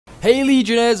Hey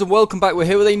Legionnaires, and welcome back. We're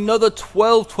here with another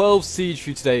 12-12 siege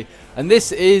for you today, and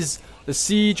this is the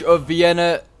Siege of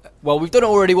Vienna. Well, we've done it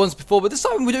already once before, but this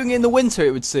time we're doing it in the winter,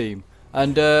 it would seem.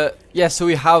 And yeah, so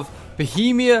we have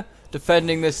Bohemia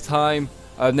defending this time.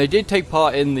 They did take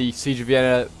part in the Siege of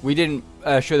Vienna. We didn't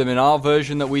show them in our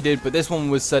version that we did, but this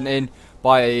one was sent in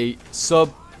by a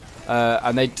sub,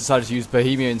 and they decided to use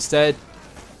Bohemia instead.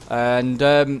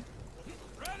 And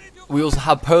we also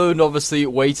have Poland obviously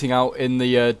waiting out in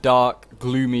the dark,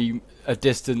 gloomy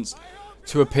distance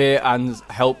to appear and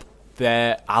help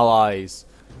their allies.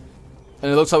 And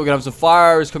it looks like we're going to have some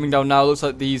fire arrows coming down now. It looks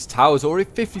like these towers are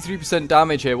already 53%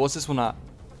 damage here. What's this one at?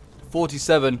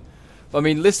 47. But, I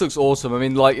mean, this looks awesome. I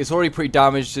mean, like, it's already pretty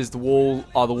damaged. Is the walls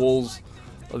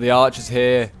of the archers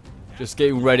here. Just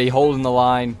getting ready, holding the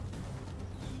line.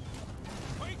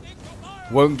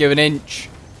 Won't give an inch.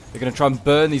 They're going to try and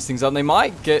burn these things out. And they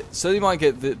might get,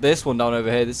 this one down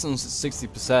over here. This one's at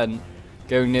 60%,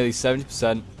 going nearly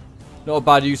 70%. Not a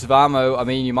bad use of ammo. I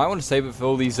mean, you might want to save it for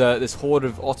all these, this horde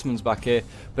of Ottomans back here.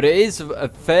 But it is a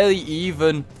fairly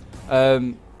even,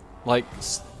 like,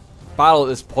 battle at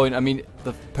this point. I mean,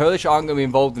 the Polish aren't going to be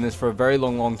involved in this for a very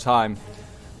long time.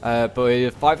 But we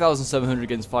have 5,700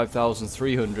 against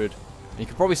 5,300. You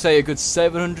could probably say a good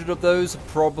 700 of those are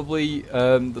probably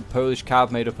the Polish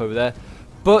cav made up over there.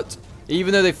 But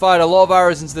even though they fired a lot of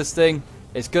arrows into this thing,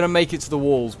 it's going to make it to the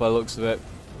walls by the looks of it.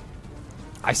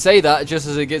 I say that just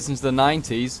as it gets into the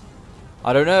 90s.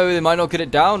 I don't know, they might not get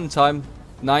it down in time.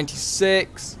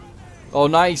 96. Oh,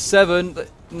 97.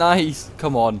 Nice.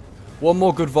 Come on. One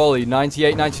more good volley.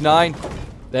 98, 99.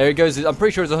 There it goes. I'm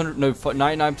pretty sure it's 100. No,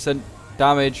 99%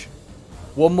 damage.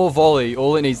 One more volley.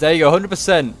 All it needs. There you go.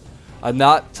 100%. And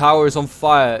that tower is on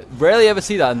fire. Rarely ever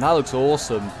see that, and that looks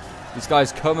awesome. This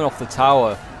guy's coming off the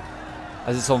tower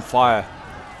as it's on fire.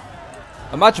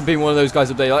 Imagine being one of those guys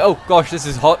up there, like, oh gosh, this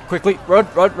is hot. Quickly, run.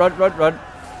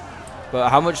 But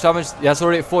how much damage? Yeah, it's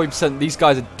already at 40%. These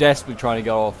guys are desperately trying to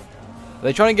get off. Are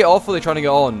they trying to get off or are they trying to get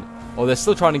on? Or they're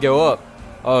still trying to go up.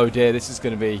 Oh dear, this is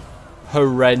going to be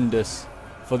horrendous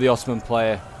for the Ottoman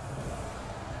player.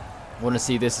 I want to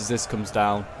see this as this comes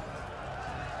down.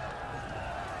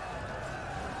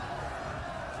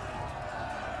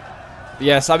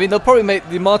 Yes, I mean, they'll probably make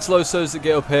the Martellosos that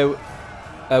get up here,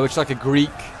 which is like a Greek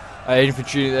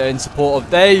infantry in support of.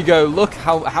 There you go. Look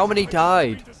how many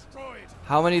died.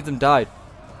 How many of them died?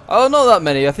 Oh, not that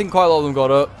many. I think quite a lot of them got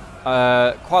up.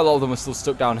 Quite a lot of them are still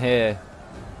stuck down here.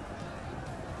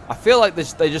 I feel like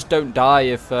they just don't die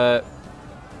if. I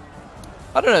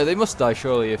don't know. They must die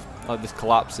surely if like this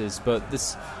collapses. But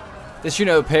this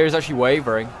unit up here is actually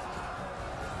wavering.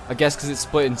 I guess because it's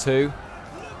split in two.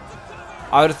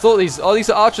 I would have thought these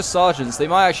are archer sergeants. They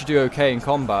might actually do okay in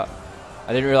combat.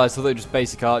 I didn't realize. I thought they were just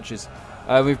basic archers.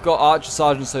 We've got archer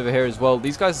sergeants over here as well.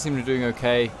 These guys seem to be doing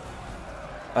okay.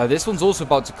 This one's also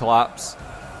about to collapse.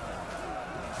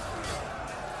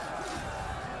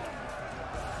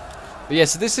 But yeah,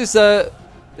 so this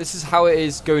is how it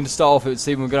is going to start off. It would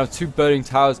seem we're going to have two burning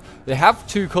towers. They have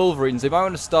two culverines. They might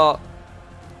want to start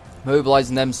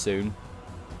mobilizing them soon.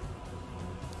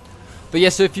 But yeah,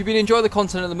 so if you've been enjoying the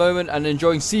content at the moment and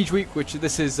enjoying Siege Week, which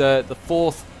this is the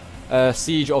fourth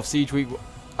siege of Siege Week,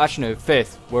 actually no,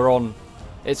 fifth, we're on,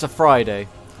 it's a Friday.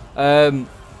 But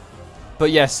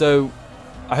yeah, so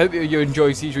I hope you're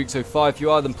enjoying Siege Week so far. If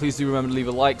you are, then please do remember to leave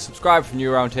a like, subscribe if you're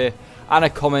new around here, and a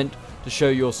comment to show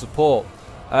your support.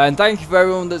 And thank you for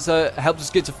everyone that's helped us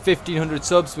get to 1,500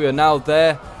 subs. We are now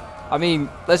there. I mean,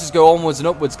 let's just go onwards and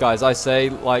upwards, guys. I say,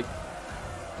 like,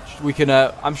 we can,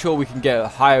 I'm sure we can get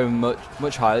higher and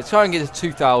much higher. Let's try and get to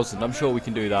 2,000. I'm sure we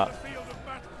can do that.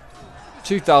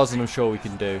 2,000 I'm sure we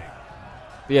can do.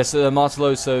 But yeah, so the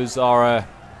Martellosos are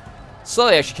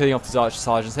slowly actually killing off these archer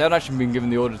sergeants. They haven't actually been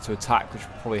given the order to attack, which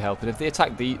would probably help. And if they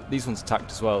attack these ones attacked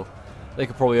as well, they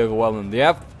could probably overwhelm them. They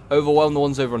have overwhelmed the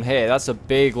ones over on here. That's a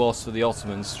big loss for the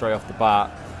Ottomans straight off the bat.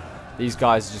 These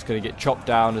guys are just going to get chopped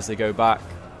down as they go back.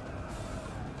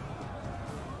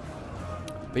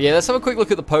 But yeah, let's have a quick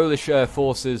look at the Polish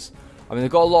forces. I mean,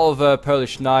 they've got a lot of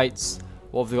Polish knights.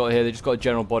 What have they got here? They've just got a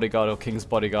general bodyguard or king's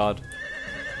bodyguard.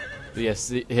 But yes,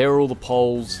 here are all the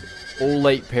Poles, all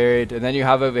late period. And then you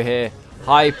have over here,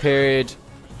 high period,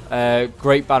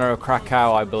 Great Banner of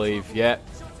Krakow, I believe. Yeah.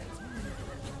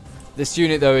 This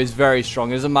unit, though, is very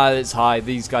strong. It doesn't matter that it's high.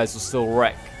 These guys will still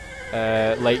wreck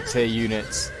late tier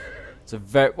units. It's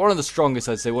one of the strongest,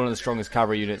 I'd say, one of the strongest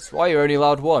cavalry units. Why, you're only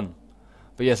allowed one?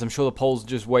 But yes, I'm sure the Poles are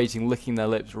just waiting, licking their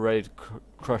lips, ready to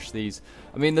crush these.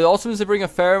 I mean, the Ottomans, they bring a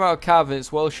fair amount of cav, and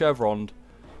it's well chevroned.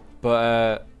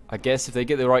 But I guess if they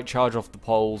get the right charge off the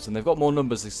Poles, and they've got more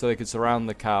numbers so they can surround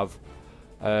the cav,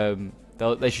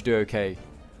 they should do okay.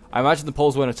 I imagine the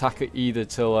Poles won't attack it either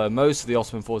till most of the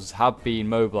Ottoman forces have been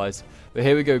mobilized. But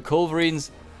here we go.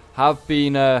 Culverines have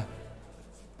been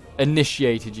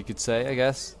initiated, you could say, I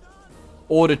guess.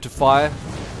 Ordered to fire.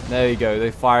 There you go.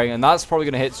 They're firing. And that's probably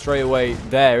going to hit straight away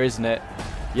there, isn't it?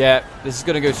 Yeah, this is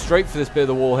going to go straight for this bit of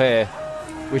the wall here,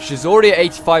 which is already at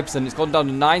 85%. It's gone down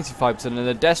to 95%, and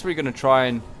they're desperately going to try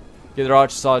and get their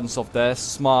archer sergeants off there.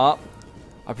 Smart.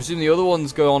 I presume the other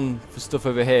ones go on for stuff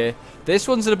over here. This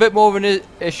one's in a bit more of an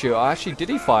issue. Actually, did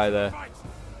he fire there?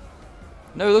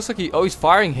 No, it looks like he's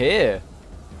firing here.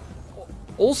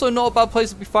 Also, not a bad place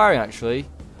to be firing, actually.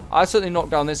 I certainly knocked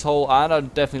down this hole, and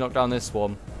I'd definitely knock down this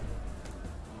one.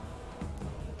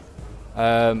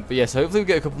 But yeah, so hopefully we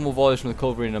get a couple more volleys from the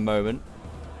cavalry in a moment.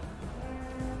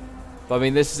 But I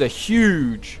mean, this is a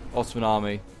huge Ottoman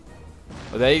army.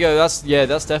 Oh, there you go. That's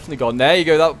definitely gone. There you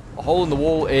go. That hole in the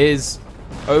wall is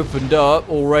opened up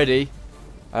already.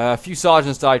 A few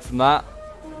sergeants died from that.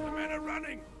 The men are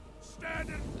running.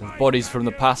 There's bodies from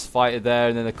the past fighter there,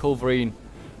 and then the Culverine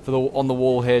on the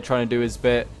wall here trying to do his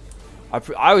bit.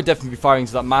 I would definitely be firing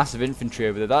to that massive infantry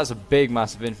over there. That's a big,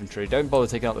 massive infantry. Don't bother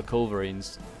taking out the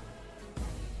Culverines.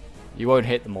 You won't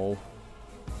hit them all.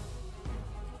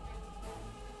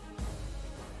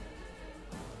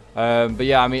 But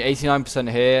yeah, I mean, 89%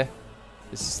 here.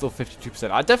 This is still 52%.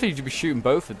 I'd definitely be shooting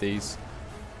both of these.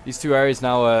 These two areas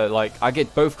now are like, I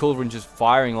get both Culverines just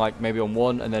firing like maybe on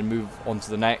one and then move on to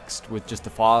the next with just the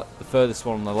furthest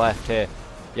one on the left here.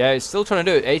 Yeah, it's still trying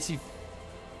to do it. 80.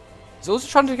 It's also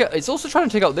trying to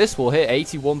take out this wall here.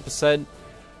 81%.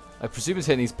 I presume it's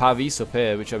hitting these pavis up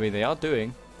here, which I mean they are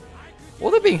doing.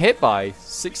 What are they being hit by?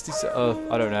 60.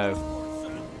 I don't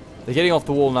know. They're getting off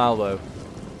the wall now, though.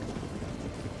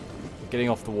 They're getting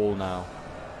off the wall now.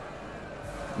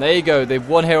 And there you go. They've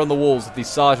won here on the walls with these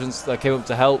sergeants that came up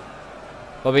to help.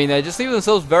 I mean, they're just leaving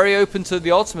themselves very open to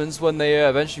the Ottomans when they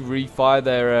eventually refire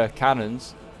their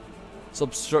cannons. It's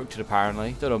obstructed,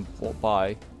 apparently. Don't know what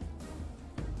by.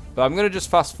 But I'm going to just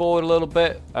fast forward a little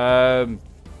bit.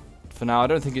 For now, I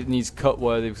don't think it needs cut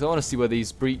worthy because I want to see where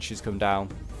these breaches come down.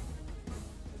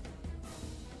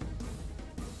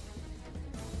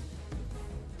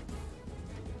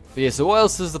 But yeah, so what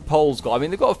else has the Poles got? I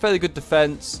mean, they've got a fairly good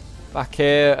defense back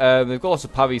here. They've got lots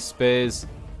of pavis spears.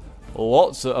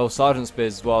 Lots of sergeant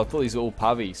spears as well. I thought these were all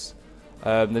pavis.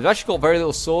 They've actually got very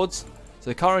little swords, so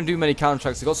they can't really do many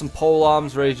counterattacks. They've got some pole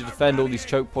arms ready to defend all these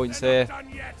choke points here.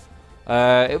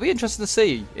 It'll be interesting to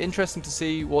see. Interesting to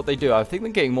see what they do. I think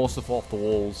they're getting more stuff off the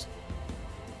walls.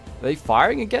 Are they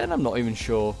firing again? I'm not even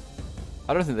sure.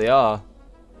 I don't think they are.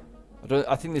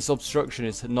 I think this obstruction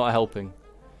is not helping.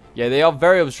 Yeah, they are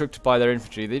very obstructed by their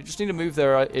infantry. They just need to move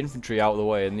their infantry out of the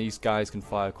way, and these guys can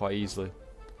fire quite easily.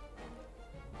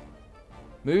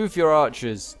 Move your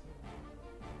archers,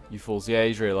 you fools. Yeah,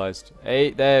 he's realised.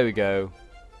 8, there we go.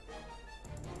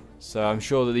 So I'm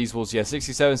sure that these walls, yeah,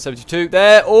 67, 72.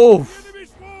 There, oh!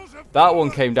 That one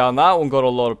came down. That one got a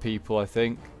lot of people, I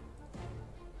think.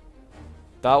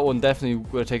 That one definitely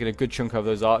would have taken a good chunk of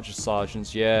those archer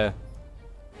sergeants, yeah.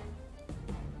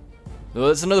 Well,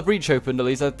 there's another breach opened at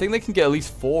least. I think they can get at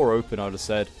least 4 open, I would have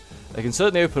said. They can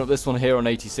certainly open up this one here on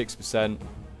 86%.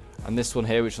 And this one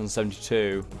here, which is on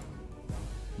 72.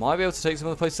 Might be able to take some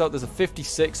of the places out. There's a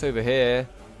 56 over here.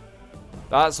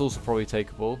 That's also probably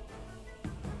takeable.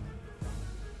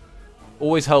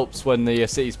 Always helps when the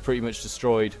city's pretty much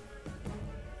destroyed.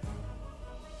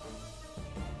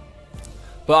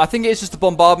 But I think it's just a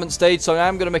bombardment stage, so I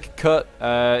am going to make a cut.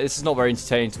 This is not very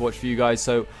entertaining to watch for you guys,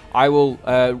 so I will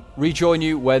rejoin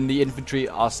you when the infantry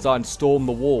are starting to storm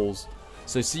the walls.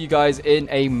 So see you guys in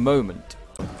a moment.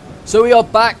 So we are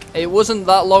back. It wasn't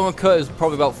that long a cut. It was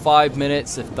probably about 5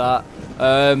 minutes, if that.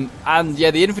 And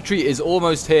yeah, the infantry is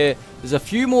almost here. There's a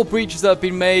few more breaches that have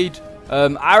been made.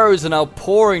 Arrows are now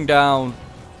pouring down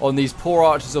on these poor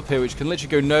archers up here, which can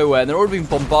literally go nowhere. And they're already being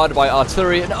bombarded by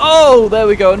artillery. And oh, there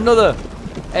we go, another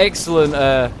excellent,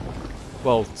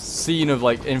 well, scene of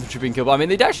like infantry being killed. I mean,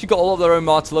 they'd actually got a lot of their own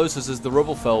martellosos as the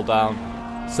rubble fell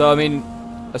down. So I mean,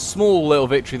 a small little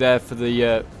victory there for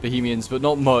the Bohemians, but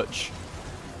not much.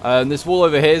 This wall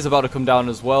over here is about to come down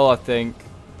as well, I think.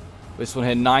 This one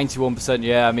here, 91%.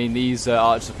 Yeah, I mean, these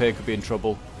archers up here could be in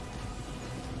trouble.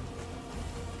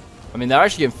 I mean, they're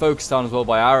actually getting focused down as well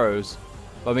by arrows.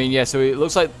 But, I mean, yeah, so it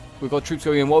looks like we've got troops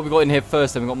going in. What have we got in here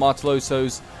first? Then we've got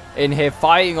martellosos in here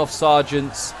fighting off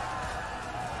sergeants.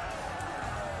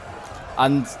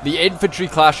 And the infantry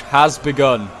clash has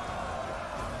begun.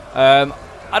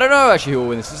 I don't know actually who will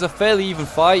win this. It's a fairly even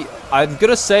fight. I'm going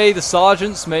to say the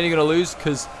sergeants mainly going to lose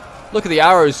because look at the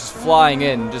arrows just flying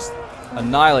in, just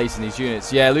annihilating these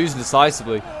units. Yeah, losing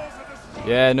decisively.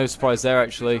 Yeah, no surprise there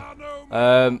actually.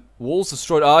 Walls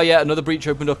destroyed. Oh yeah, another breach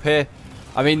opened up here.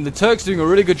 I mean, the Turks are doing a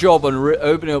really good job on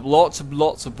opening up lots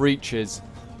of breaches.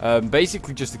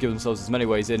 Basically just to give themselves as many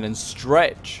ways in and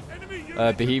stretch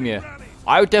Bohemia.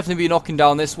 I would definitely be knocking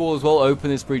down this wall as well, open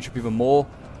this breach up even more.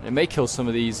 It may kill some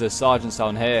of these sergeants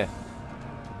down here.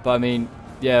 But I mean,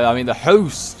 yeah, I mean the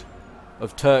host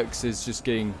of Turks is just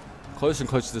getting closer and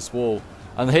closer to this wall.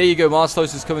 And here you go,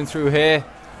 Marseilles is coming through here.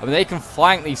 I mean, they can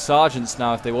flank these sergeants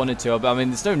now if they wanted to. But I mean,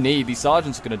 there's no need. These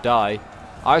sergeants are going to die.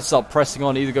 I would start pressing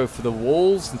on, either go for the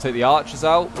walls and take the archers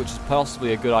out, which is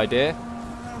possibly a good idea.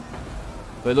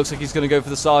 But it looks like he's going to go for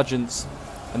the sergeants.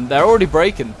 And they're already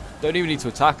breaking. Don't even need to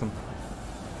attack them.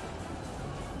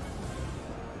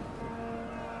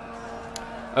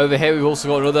 Over here, we've also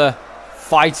got another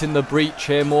fight in the breach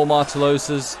here. More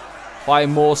Martellosas.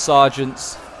 Fighting more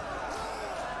sergeants.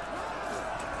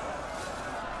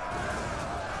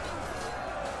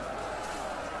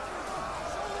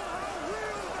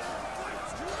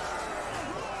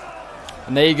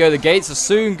 And there you go, the gates are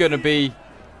soon going to be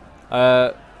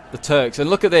the Turks. And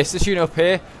look at this unit up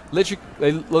here. Literally,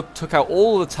 they took out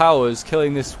all the towers,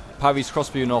 killing this Pavis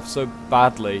crossbow unit off so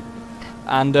badly.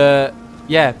 And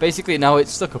yeah, basically now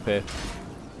it's stuck up here.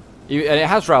 And it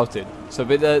has routed. So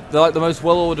they're like the most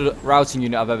well-ordered routing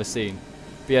unit I've ever seen.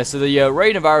 But yeah, so the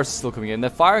rain of arrows is still coming in. They're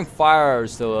firing fire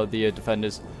arrows still, the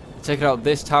defenders. They're taking out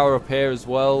this tower up here as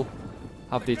well.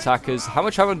 Have the attackers. How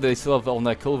much ammo do they still have on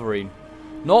their culverine?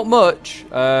 Not much.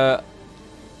 I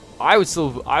would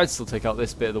still take out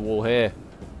this bit of the wall here,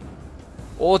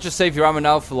 or just save your ammo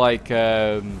now for like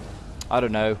I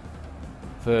don't know,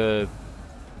 for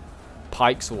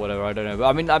pikes or whatever. I don't know. But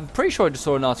I mean, I'm pretty sure I just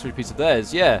saw an artillery piece of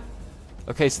theirs. Yeah.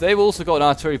 Okay, so they've also got an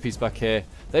artillery piece back here.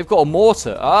 They've got a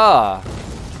mortar. Ah,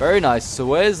 very nice. So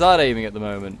where's that aiming at the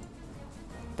moment?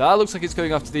 That looks like it's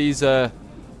going after these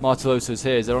Martellosas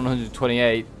here. They're on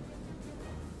 128.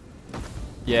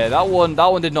 Yeah, that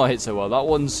one did not hit so well. That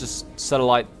one's just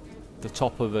satellite the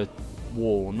top of a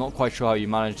wall. I'm not quite sure how you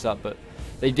managed that, but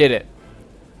they did it.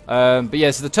 But yeah,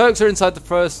 so the Turks are inside the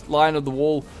first line of the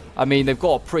wall. I mean, they've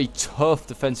got a pretty tough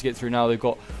defense to get through now. They've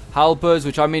got halberds,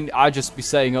 which I mean, I'd just be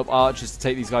setting up archers to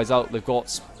take these guys out. They've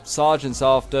got sergeants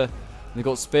after. And they've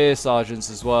got spear sergeants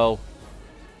as well.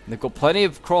 And they've got plenty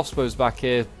of crossbows back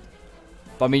here.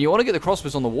 But I mean, you want to get the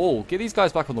crossbows on the wall. Get these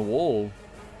guys back on the wall.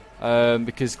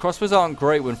 Because crossbows aren't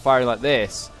great when firing like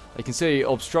this. You can see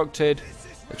obstructed.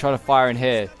 They're trying to fire in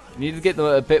here. You need to get them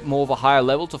at a bit more of a higher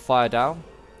level to fire down.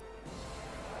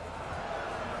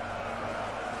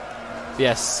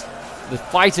 Yes, the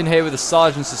fight in here with the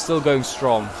sergeants is still going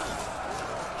strong.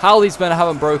 How these men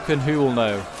haven't broken, who will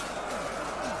know?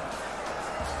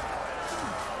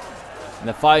 And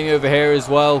they're fighting over here as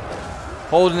well,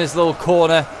 holding this little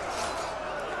corner.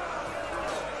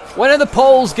 When are the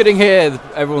Poles getting here?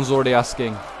 Everyone's already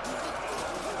asking.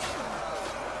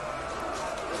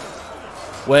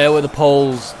 Where were the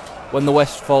Poles when the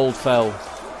Westfold fell?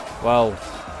 Well,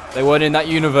 they weren't in that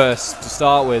universe to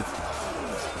start with.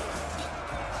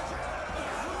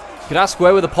 You could ask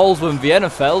where were the Poles when Vienna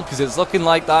fell, because it's looking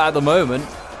like that at the moment.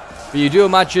 But you do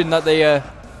imagine that they are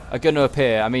going to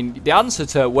appear. I mean, the answer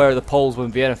to where are the Poles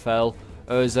when Vienna fell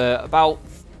is about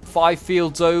 5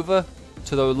 fields over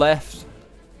to the left.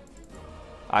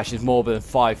 Actually, it's more than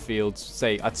 5 fields.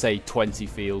 I'd say 20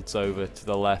 fields over to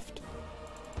the left.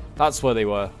 That's where they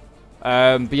were.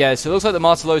 But yeah, so it looks like the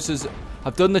Martellosas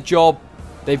have done the job.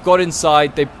 They've got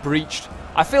inside. They've breached.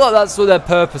 I feel like that's what their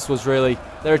purpose was, really.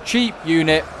 They're a cheap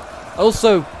unit.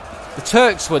 Also, the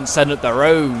Turks wouldn't send up their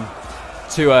own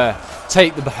to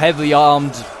take the heavily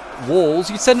armed walls.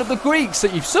 You'd send up the Greeks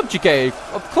that you've subjugated,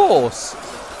 of course.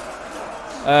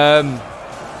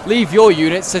 Leave your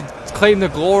units to claim the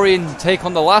glory and take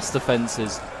on the last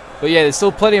offences. But yeah, there's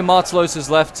still plenty of Martellosas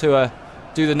left to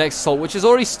do the next assault, which has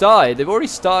already started. They've already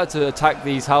started to attack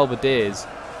these halberdiers.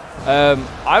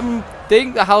 I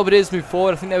think the halberdiers moved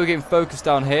forward. I think they were getting focused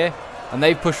down here, and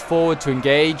they pushed forward to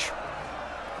engage,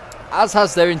 as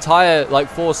has their entire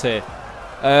force here,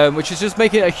 which is just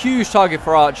making it a huge target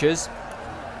for archers.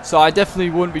 So I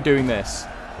definitely wouldn't be doing this.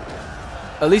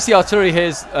 At least the artillery here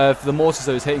is, for the mortars,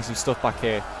 though, is hitting some stuff back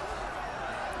here.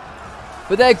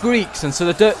 But they're Greeks, and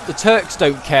so the Turks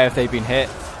don't care if they've been hit.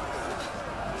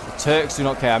 The Turks do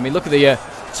not care. I mean, look at the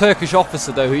Turkish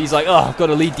officer, though, who he's like, oh, I've got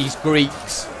to lead these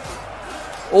Greeks.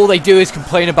 All they do is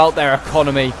complain about their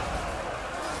economy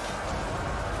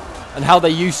and how they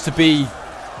used to be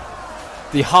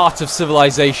the heart of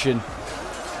civilization.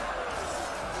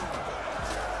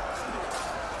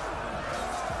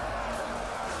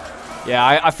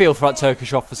 Yeah, I feel for that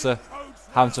Turkish officer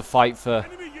having to fight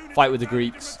with the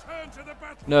Greeks.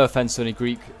 No offense to any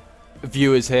Greek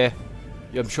viewers here.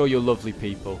 I'm sure you're lovely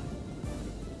people.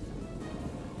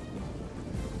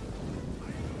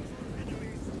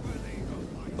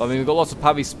 I mean, we've got lots of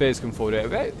Pavi spears coming forward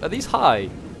here. Are these high?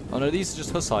 Oh no, these are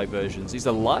just Hussite versions. These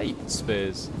are light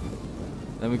spears.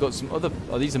 Then we've got some other...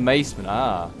 Oh, these are macemen.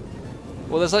 Ah.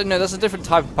 Well, there's like... No, there's a different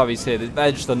type of Pavis here.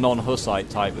 They're just the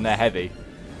non-Hussite type, and they're heavy.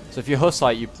 So if you're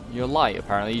Hussite, you're light,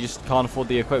 apparently. You just can't afford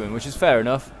the equipment, which is fair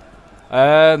enough.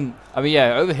 I mean,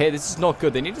 yeah, over here, this is not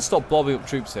good. They need to stop blobbing up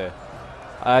troops here.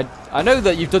 I know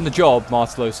that you've done the job,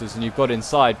 Martellosus, and you've got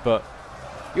inside, but...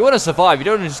 You want to survive. You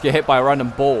don't want to just get hit by a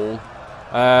random ball.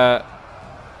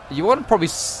 You want to probably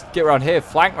get around here,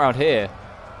 flank around here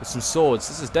with some swords.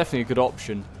 This is definitely a good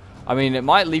option. I mean, it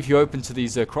might leave you open to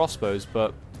these crossbows,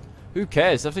 but who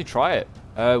cares? Definitely try it.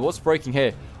 What's breaking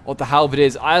here? Oh, the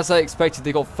halberdiers. As I expected,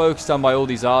 they got focused on by all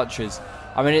these archers.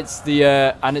 I mean, it's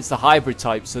the hybrid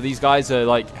type. So these guys are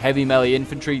like heavy melee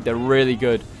infantry. They're really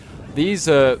good. These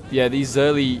yeah, these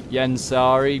early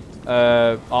Yansari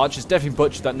archers definitely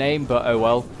butchered that name, but oh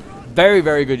well. Very,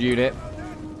 very good unit.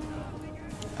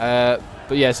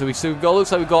 But yeah, so we've got,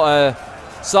 looks like we've got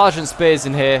Sergeant Spears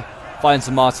in here, fighting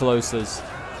some Martellosas.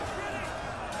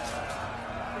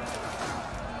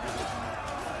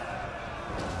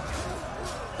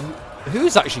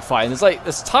 Who's actually fighting?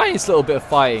 There's tiniest little bit of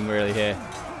fighting really here.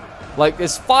 Like,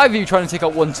 there's 5 of you trying to take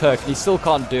out one Turk, and he still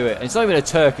can't do it. And it's not even a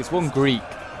Turk, it's one Greek.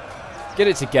 Get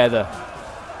it together.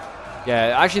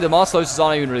 Yeah, actually the Martellosas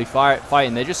aren't even really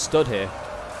fighting, they just stood here.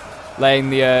 Letting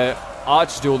the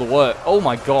archers do all the work. Oh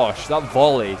my gosh, that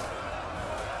volley.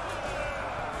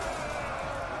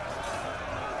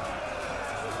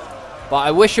 But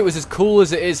I wish it was as cool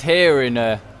as it is here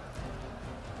in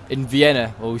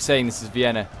Vienna. Well, we're saying this is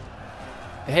Vienna.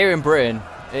 Here in Britain,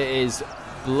 it is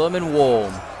bloomin'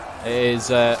 warm. It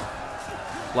is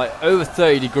like over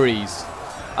 30 degrees,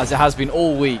 as it has been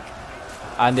all week.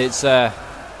 And it's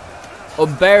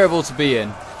unbearable to be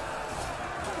in.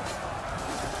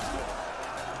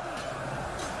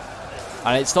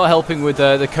 And it's not helping with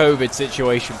the COVID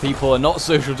situation. People are not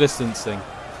social distancing,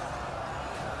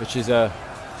 which is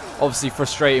obviously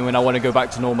frustrating when I want to go back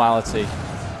to normality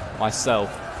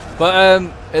myself. But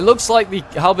it looks like the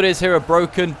halberdiers here are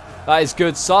broken. That is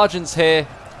good. Sergeants here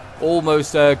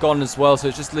almost gone as well, so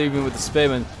it's just leaving with the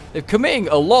spearmen. They're committing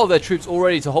a lot of their troops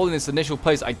already to holding this initial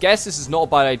place. I guess this is not a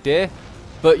bad idea.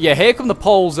 But yeah, here come the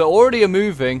Poles. They already are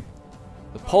moving.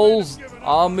 The Poles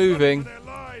are moving.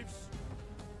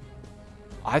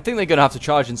 I think they're going to have to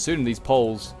charge in soon, these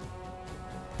Poles.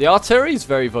 The artillery is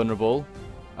very vulnerable.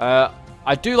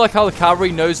 I do like how the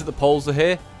cavalry knows that the Poles are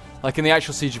here. Like in the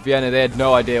actual siege of Vienna, they had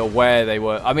no idea where they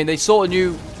were. I mean, they sort of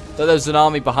knew that there was an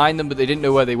army behind them, but they didn't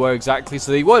know where they were exactly,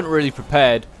 so they weren't really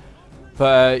prepared.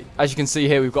 But as you can see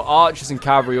here, we've got archers and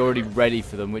cavalry already ready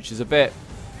for them, which is a bit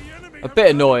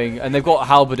annoying. And they've got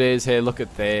halberdiers here. Look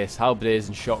at this, halberdiers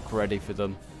and shock ready for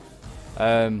them.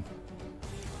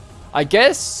 I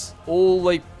guess all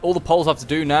the Poles have to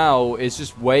do now is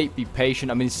just wait, be patient.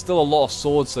 I mean, there's still a lot of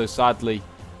swords, though, sadly,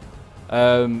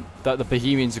 that the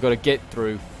Bohemians have got to get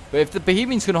through. But if the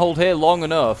Bohemians can hold here long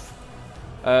enough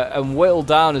and whittle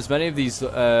down as many of these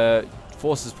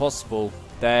forces as possible,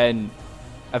 then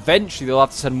eventually they'll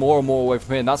have to send more and more away from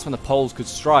here, and that's when the Poles could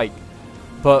strike.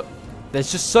 But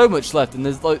there's just so much left, and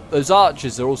there's like, those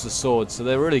archers are also swords, so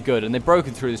they're really good, and they've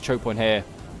broken through this choke point here,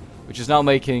 which is now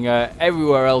making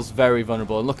everywhere else very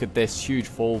vulnerable. And look at this huge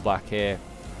fallback here.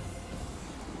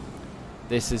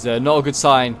 This is not a good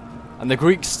sign. And the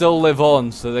Greeks still live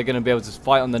on, so they're going to be able to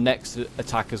fight on the next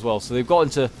attack as well. So they've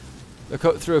gotten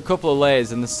through a couple of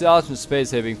layers, and the Sergeant Spears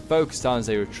here being focused down as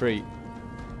they retreat.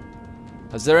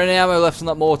 Is there any ammo left on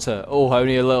that mortar? Oh,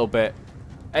 only a little bit.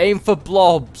 Aim for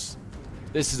blobs.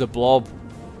 This is a blob.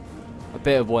 A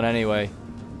bit of one anyway.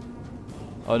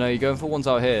 Oh no, you're going for ones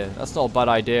out here. That's not a bad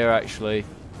idea, actually.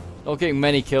 Not getting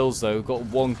many kills, though. We've got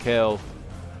 1 kill.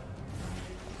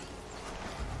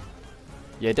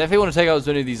 Yeah, definitely want to take out as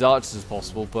many of these archers as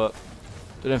possible, but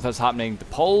don't know if that's happening. The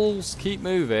Poles keep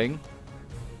moving.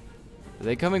 Are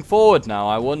they coming forward now?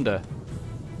 I wonder.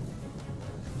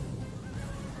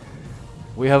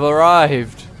 We have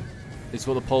arrived. Is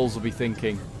what the Poles will be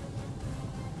thinking.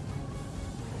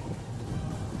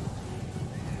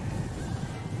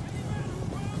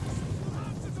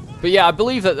 But yeah, I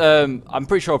believe that I'm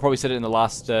pretty sure I probably said it in the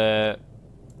last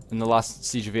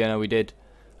Siege of Vienna we did.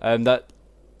 That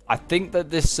I think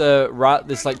that this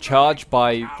like charge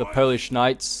by the Polish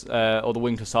Knights or the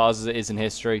Winged Hussars as it is in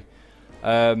history,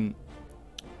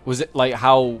 was it like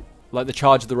how the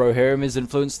charge of the Rohirrim is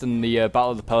influenced in the Battle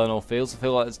of the Pelennor Fields? I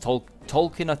feel like it's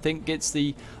Tolkien, I think, gets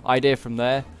the idea from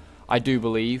there. I do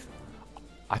believe.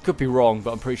 I could be wrong,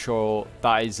 but I'm pretty sure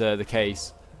that is the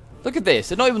case. Look at this.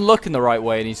 They're not even looking the right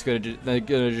way, and they're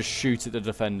gonna just shoot at the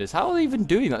defenders. How are they even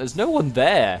doing that? There's no one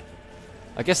there.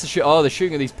 I guess they're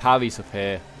shooting at these pavies up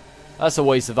here. That's a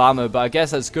waste of ammo, but I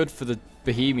guess that's good for the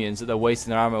Bohemians that they're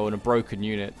wasting their ammo on a broken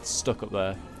unit stuck up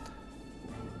there.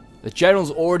 The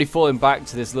general's already falling back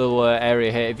to this little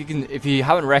area here. If you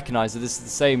haven't recognized it, this is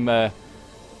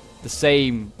the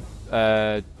same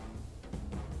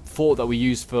fort that we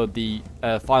used for the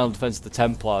final defense of the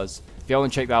Templars. If you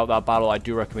haven't checked out that battle, I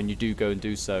do recommend you do go and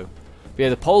do so. But yeah,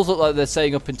 the Poles look like they're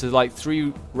setting up into like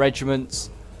 3 regiments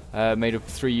made up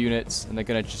of 3 units, and they're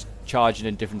gonna just charge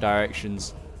in different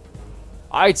directions.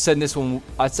 I'd send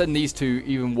these two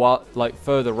even like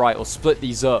further right, or split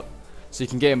these up so you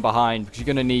can get in behind, because you're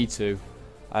gonna need to.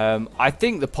 I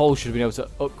think the Poles should have been able to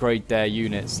upgrade their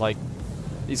units. Like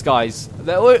these guys,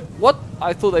 what?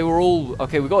 I thought they were all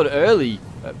okay. We got an early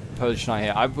Polish Knight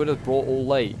here. I would have brought all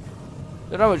late. I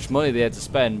don't know how much money they had to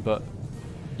spend, but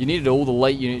you needed all the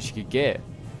late units you could get.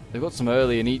 They've got some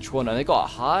early in each one, and they got a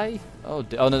high. Oh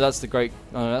no, that's the great.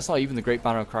 Oh no, that's not even the Great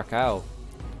Banner of Krakow.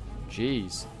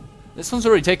 Jeez. This one's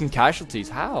already taken casualties.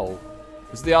 How?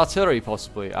 Was it the artillery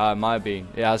possibly? It might have been.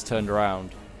 It has turned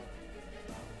around.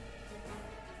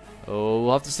 Oh,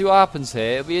 we'll have to see what happens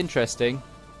here. It'll be interesting.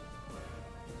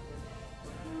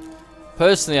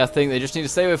 Personally, I think they just need to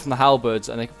stay away from the halberds,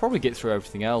 and they can probably get through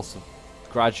everything else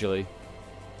gradually.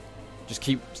 Just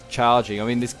keep charging. I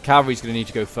mean, this cavalry's going to need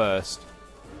to go first.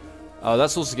 Oh,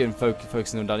 that's also getting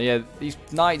focusing them down. Yeah, these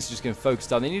knights are just going to focus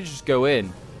down. They need to just go in.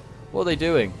 What are they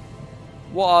doing?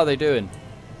 What are they doing?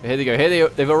 Here they go.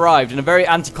 They've arrived in a very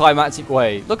anticlimactic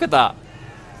way. Look at that.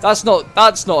 That's not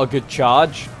a good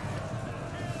charge.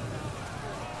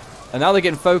 And now they're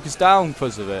getting focused down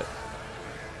because of it.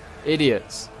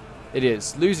 Idiots.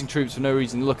 Idiots. Losing troops for no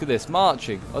reason. Look at this.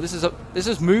 Marching. Oh, this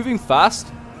is moving fast.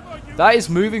 That is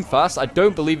moving fast. I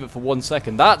don't believe it for 1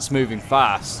 second. That's moving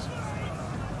fast.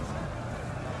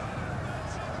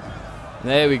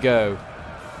 There we go.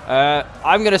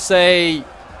 I'm going to say,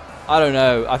 I don't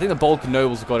know. I think the Balkan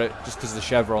nobles have got it just because of the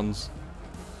chevrons.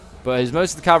 But is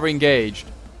most of the cavalry engaged?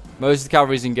 Most of the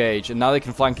cavalry's engaged. And now they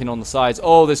can flank in on the sides.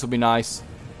 Oh, this will be nice.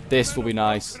 This will be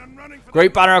nice.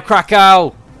 Great Banner of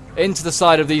Krakow! Into the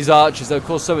side of these archers. They've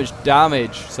caused so much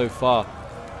damage so far.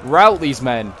 Rout these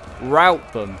men.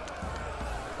 Rout them.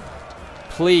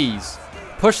 Please.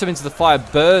 Push them into the fire.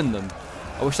 Burn them.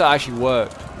 I wish that actually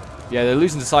worked. Yeah, they're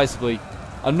losing decisively.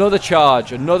 Another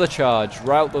charge. Another charge.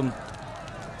 Rout them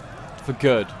for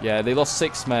good. Yeah, they lost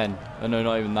 6 men. Oh, no,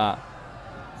 not even that.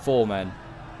 4 men.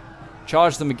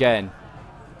 Charge them again.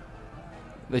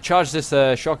 They charged this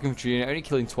shock infantry unit, only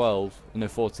killing 12. No,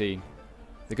 14.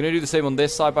 They're going to do the same on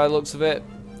this side by the looks of it.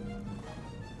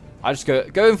 I just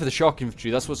go in for the shock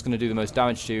infantry. That's what's going to do the most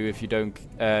damage to you if you don't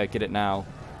get it now.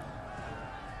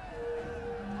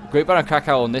 Great Banner of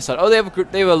Krakow on this side. Oh,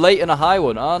 they were late and a high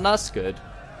one. Oh, that's good.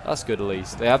 That's good at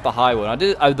least. They have the high one.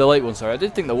 The late one, sorry. I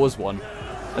did think there was one.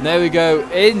 And there we go.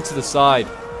 Into the side.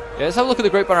 Yeah, let's have a look at the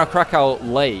Great Banner of Krakow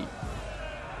late.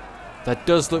 That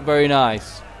does look very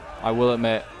nice, I will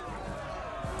admit.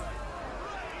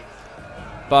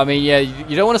 But I mean, yeah,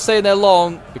 you don't want to stay in there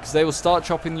long because they will start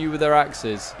chopping you with their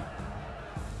axes.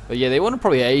 But yeah, they want to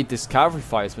probably aid this cavalry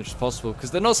fight as much as possible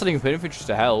because they're not sending up infantry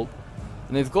to help.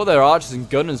 And they've got their archers and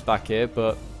gunners back here,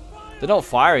 but they're not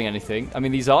firing anything. I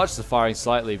mean, these archers are firing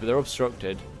slightly, but they're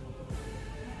obstructed.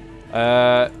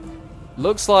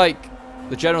 Looks like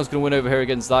the general's going to win over here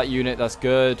against that unit. That's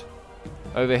good.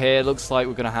 Over here, looks like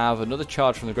we're going to have another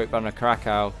charge from the Great Banner of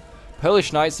Krakow.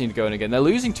 Polish knights need to go in again. They're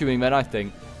losing too many men, I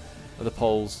think, of the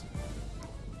Poles.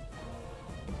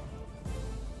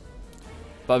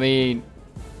 But I mean,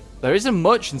 there isn't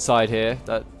much inside here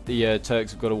that the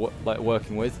Turks have got to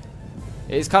working with.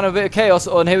 It's kind of a bit of chaos.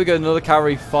 Oh, and here we go, another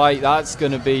cavalry fight. That's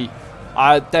going to be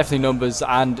definitely numbers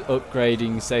and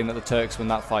upgrading, saying that the Turks win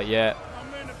that fight yet.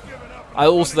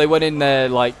 Also, they went in there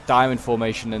like diamond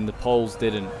formation and the Poles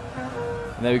didn't.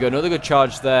 And there we go, another good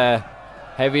charge there.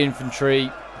 Heavy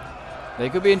infantry. They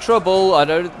could be in trouble. I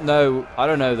don't know. I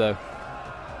don't know though.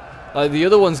 Like the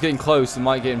other one's getting close and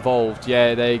might get involved.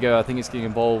 Yeah, there you go. I think it's getting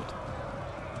involved.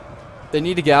 They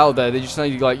need to get out there. They just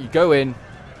need to, like, you go in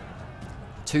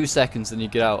 2 seconds and you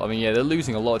get out. I mean, yeah, they're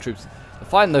losing a lot of troops. They're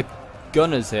fighting the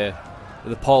gunners here,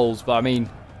 the Poles, but I mean,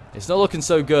 it's not looking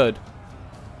so good.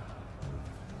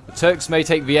 The Turks may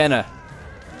take Vienna.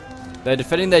 They're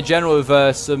defending their general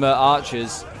with some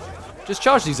archers. Just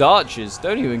charge these archers.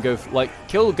 Don't even go for, like,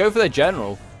 go for their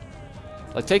general.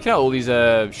 Like, taking out all these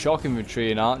shock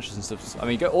infantry and archers and stuff. I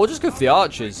mean, or just go for the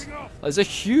archers. Like, there's a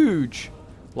huge,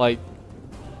 like,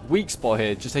 weak spot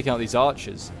here. Just taking out these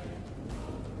archers.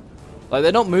 Like,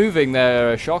 they're not moving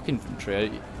their shock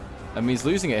infantry. I mean, he's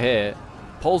losing it here.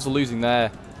 Poles are losing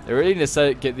there. They really need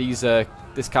to get these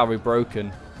this cavalry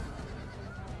broken.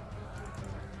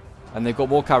 And they've got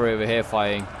more cavalry over here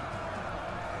fighting.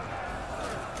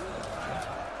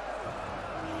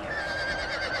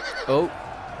 Oh.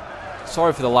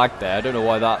 Sorry for the lag there. I don't know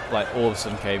why that, like, all of a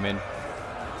sudden came in.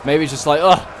 Maybe it's just like,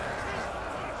 ugh.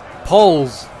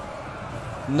 Poles.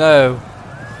 No.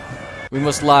 We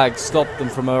must lag. Stop them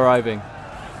from arriving.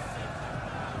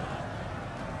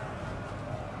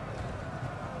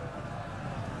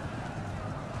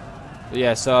 But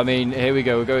yeah, so I mean, here we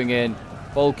go. We're going in.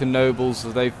 Balkan nobles,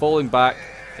 are they falling back?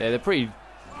 Yeah,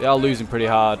 they are losing pretty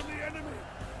hard.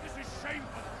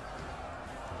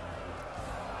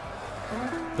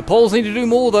 The Poles need to do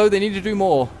more, though. They need to do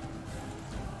more.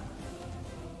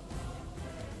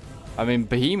 I mean,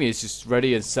 Bohemia is just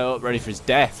ready and set up, ready for his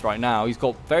death right now. He's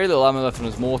got very little ammo left on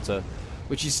his mortar,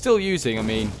 which he's still using. I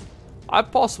mean, I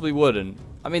possibly wouldn't.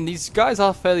 I mean, these guys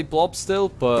are fairly blob still,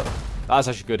 but that's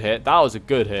actually a good hit. That was a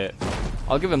good hit.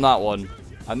 I'll give him that one.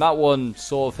 And that one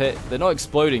sort of hit. They're not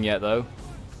exploding yet, though.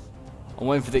 I'm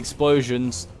waiting for the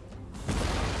explosions.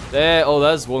 There. Oh,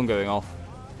 there's one going off.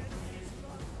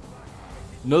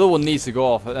 Another one needs to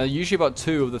go off. Usually about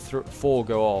 2 of the 4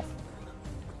 go off.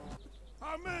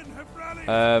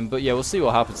 But yeah, we'll see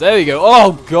what happens. There we go.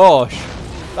 Oh, gosh.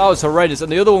 That was horrendous.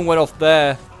 And the other one went off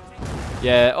there.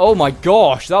 Yeah. Oh, my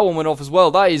gosh. That one went off as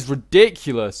well. That is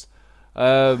ridiculous.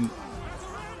 And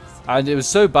it was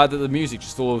so bad that the music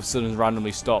just all of a sudden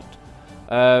randomly stopped.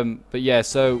 But yeah,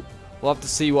 so we'll have to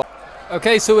see what...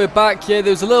 Okay, so we're back here.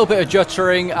 There was a little bit of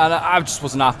juttering, and I just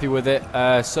wasn't happy with it.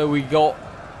 So we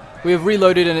have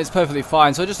reloaded, and it's perfectly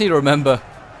fine. So I just need to remember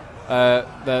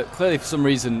that clearly for some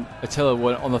reason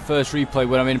Attila, on the first replay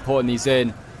when I'm importing these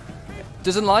in,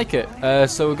 doesn't like it.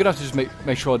 So we're going to have to just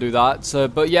make sure I do that. So,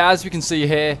 but yeah, as you can see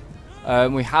here,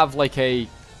 we have like a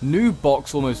new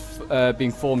box almost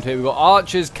being formed here. We've got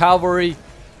archers, cavalry,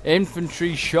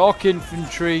 infantry, shock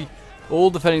infantry, all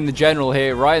defending the general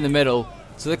here, right in the middle.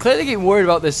 So they're clearly getting worried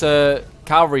about this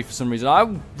cavalry for some reason. I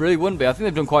really wouldn't be. I think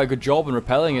they've done quite a good job in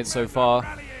repelling it so far.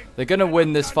 They're going to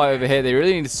win this fight over here. They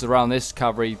really need to surround this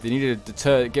cavalry. They need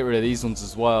to get rid of these ones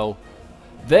as well.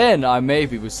 Then I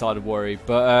maybe would start to worry.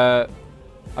 But,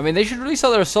 I mean, they should really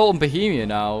start their assault on Bohemia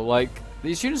now. Like,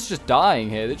 these units are just dying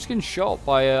here. They're just getting shot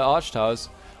by arch towers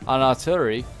and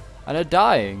artillery. And they're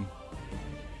dying.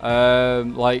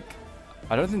 Like,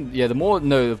 I don't think... Yeah, the more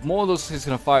of those things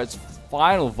going to fire its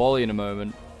final volley in a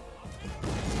moment.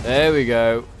 There we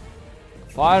go.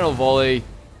 Final volley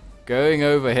going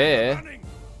over here.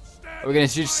 We're going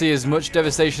to see as much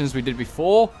devastation as we did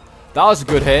before. That was a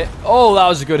good hit. Oh, that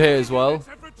was a good hit as well.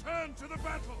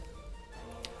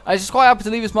 I'm just quite happy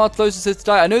to leave his Martellosis here to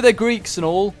die. I know they're Greeks and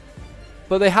all,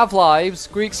 but they have lives.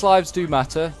 Greeks' lives do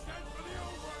matter.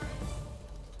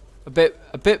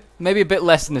 Maybe a bit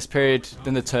less in this period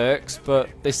than the Turks, but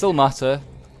they still matter.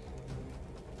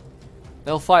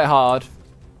 They'll fight hard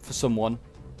for someone.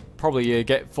 Probably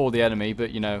get for the enemy,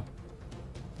 but you know,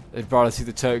 they'd rather see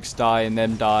the Turks die and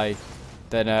them die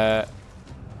than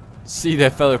see their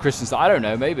fellow Christians die. I don't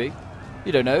know, maybe.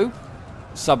 You don't know.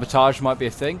 Sabotage might be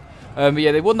a thing. But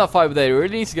yeah, they won that fight over there. They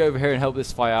really need to go over here and help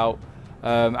this fight out.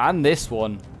 And this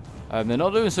one. They're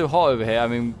not doing so hot over here. I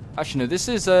mean, actually, no, this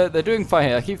is... they're doing fine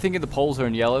here. I keep thinking the Poles are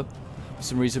in yellow for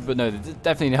some reason, but no, they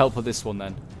definitely need help with this one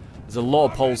then. There's a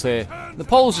lot of Poles here. The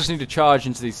Poles just need to charge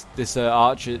into these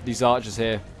archers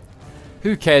here.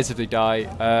 Who cares if they die?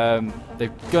 They're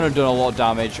gonna have done a lot of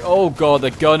damage. Oh god, the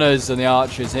gunners and the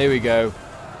archers. Here we go.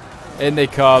 In they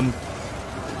come.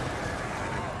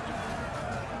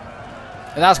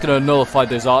 And that's gonna nullify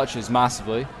those archers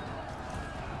massively.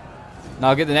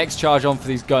 Now get the next charge on for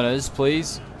these gunners,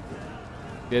 please.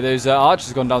 Yeah, those archers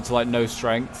have gone down to like no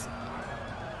strength.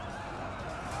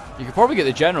 You could probably get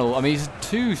the general. I mean, he's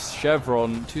 2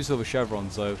 silver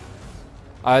chevrons, so.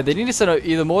 They need to send out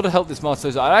either more to help this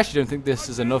Martellosis. I actually don't think this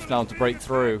is enough now to break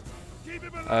through.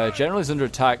 General is under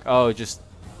attack. Oh, just...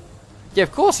 Yeah,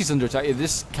 of course he's under attack. Yeah,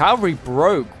 this cavalry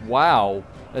broke. Wow.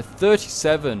 At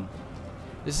 37.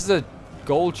 This is a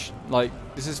gold...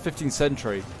 this is 15th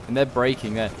century. And they're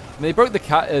breaking there. And they broke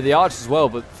the archers as well,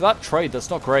 but for that trade, that's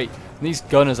not great. And these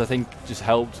gunners, I think, just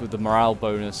helped with the morale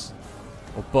bonus.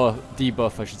 Or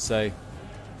debuff, I should say.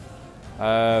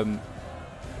 But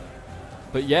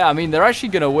yeah, I mean, they're actually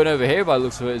going to win over here by the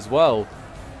looks of it as well.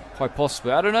 Quite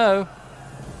possibly. I don't know.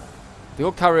 They've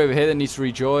got cavalry over here that needs to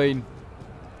rejoin.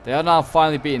 They are now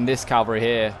finally beating this cavalry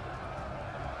here.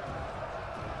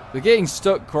 They're getting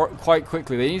stuck quite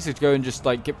quickly. They need to go and just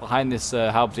get behind this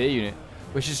halberdier unit.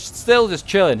 Which is still just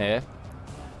chilling here.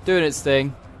 Doing its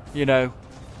thing. you know,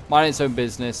 mind its own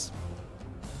business.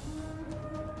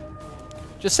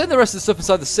 Just send the rest of the stuff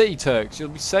inside the city, Turks. You'll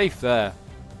be safe there.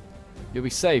 You'll be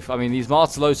safe. I mean, these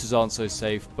Martellosos aren't so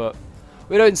safe, but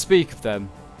we don't speak of them.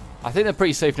 I think they're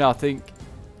pretty safe now. I think,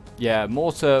 yeah,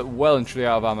 mortar well and truly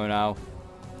out of ammo now.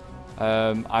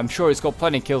 I'm sure it's got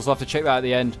plenty of kills. We'll have to check that at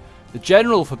the end. The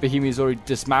general for Bohemia is already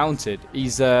dismounted.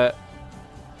 He's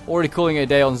already calling it a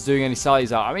day on doing any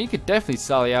sallies out. I mean, you could definitely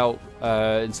sally out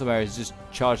in some areas, just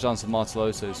charge down some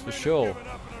Martellosos for sure.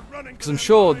 Because I'm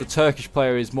sure the Turkish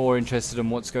player is more interested in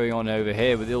what's going on over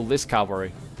here with all this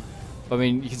cavalry. I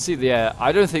mean, you can see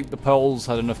I don't think the Poles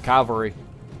had enough cavalry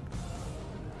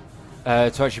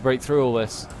to actually break through all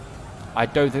this. I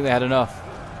don't think they had enough.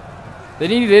 They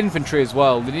needed infantry as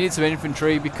well. They needed some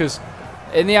infantry because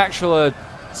in the actual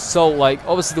assault, like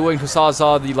obviously the winged hussars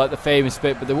are the famous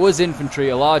bit, but there was infantry,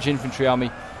 a large infantry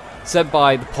army sent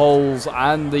by the Poles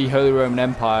and the Holy Roman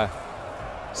Empire.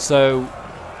 So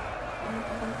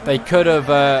they could have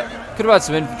had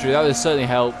some infantry. That would have certainly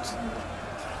helped.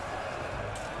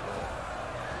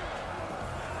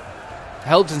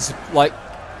 Helped in like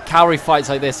cavalry fights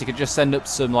like this. You could just send up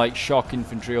some like shock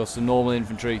infantry or some normal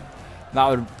infantry. That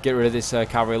would get rid of this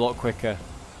cavalry a lot quicker.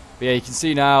 But yeah, you can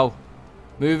see now,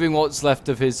 moving what's left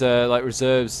of his like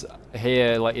reserves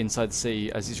here, like inside the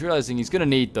city, as he's realizing he's going to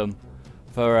need them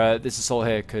for this assault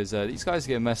here, because these guys are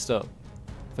getting messed up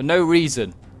for no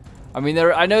reason. I mean,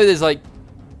 I know there's like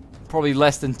probably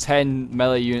less than 10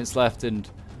 melee units left and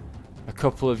a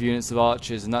couple of units of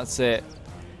archers, and that's it.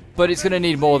 But it's going to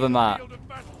need more than that.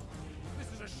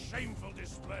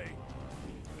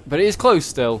 But it is close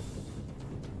still.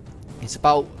 It's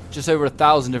about just over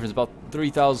 1,000 difference, about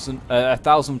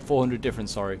 1,400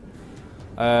 difference. Sorry.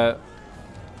 They're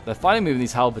finally moving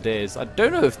these halberdiers. I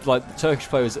don't know if like the Turkish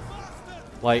player was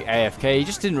like AFK. He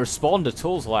just didn't respond at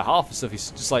all to like half the stuff.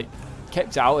 He's just like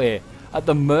kept out here at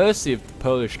the mercy of the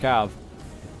Polish cav.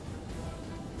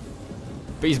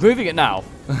 But he's moving it now.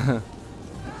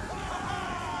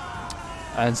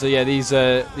 And so yeah, these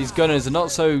gunners are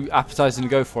not so appetizing to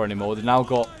go for anymore. They've now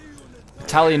got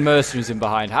Italian mercenaries in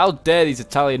behind. How dare these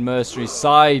Italian mercenaries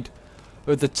side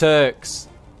with the Turks?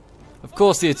 Of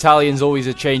course the Italians always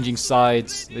are changing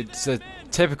sides. It's a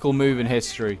typical move in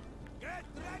history.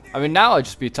 I mean, now I'd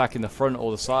just be attacking the front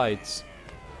or the sides.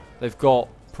 They've got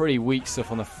pretty weak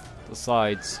stuff on the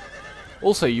sides.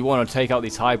 Also, you want to take out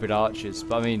these hybrid archers.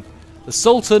 But I mean, the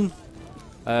Sultan,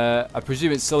 I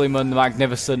presume it's Suleiman the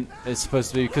Magnificent, is supposed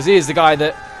to be, because he is the guy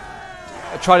that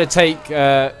tried to take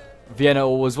Vienna,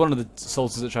 or was one of the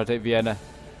sultans that tried to take Vienna.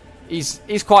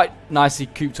 He's quite nicely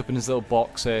cooped up in his little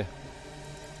box here.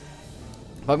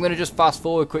 But I'm going to just fast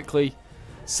forward quickly,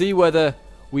 see whether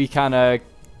we can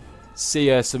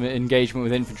see some engagement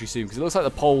with infantry soon, because it looks like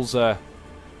the Poles are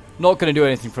not going to do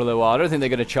anything for a little while. I don't think they're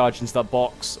going to charge into that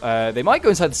box. They might go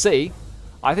inside the city.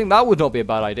 I think that would not be a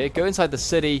bad idea. Go inside the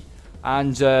city,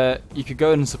 and you could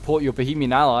go and support your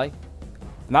Bohemian ally,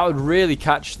 and that would really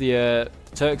catch the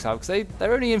Turks out, because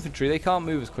they're only infantry. They can't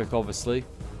move as quick, obviously.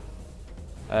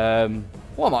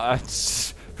 Well, I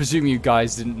presume you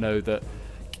guys didn't know that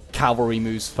cavalry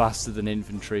moves faster than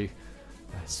infantry.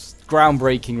 It's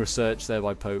groundbreaking research there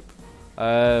by Pope.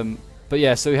 But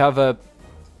yeah, so we have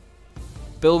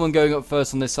Billman going up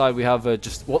first on this side. We have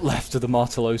just what left of the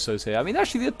Martellosos here. I mean,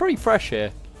 actually, they're pretty fresh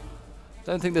here.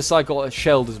 Don't think this side got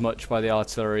shelled as much by the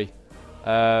artillery.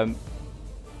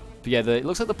 But yeah, it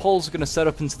looks like the Poles are going to set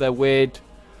up into their weird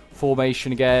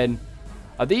formation again.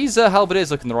 Are these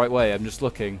halberdiers looking the right way? I'm just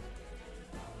looking.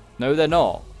 No, they're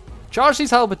not. Charge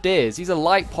these halberdiers. These are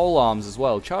light pole arms as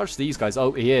well. Charge these guys.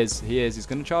 Oh, he is. He is. He's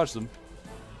going to charge them.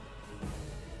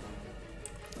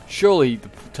 Surely the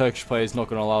Turkish player is not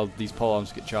going to allow these pole arms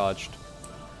to get charged.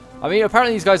 I mean,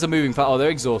 apparently these guys are moving fast. Oh, they're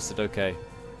exhausted. Okay.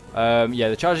 Yeah,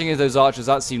 the charging of those archers,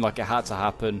 that seemed like it had to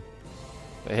happen.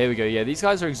 But here we go. Yeah, these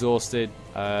guys are exhausted.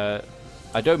 I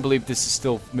don't believe this is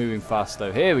still moving fast,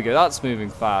 though. Here we go. That's moving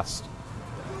fast.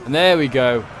 And there we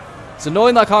go. It's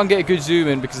annoying that I can't get a good zoom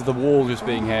in because of the wall just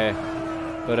being here.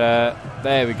 But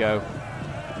there we go.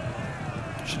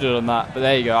 Should have done that. But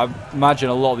there you go. I imagine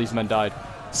a lot of these men died.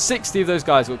 60 of those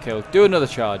guys got killed. Do another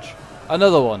charge.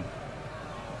 Another one.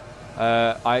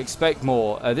 I expect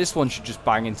more. This one should just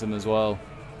bang into them as well.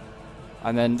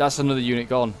 And then that's another unit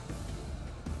gone.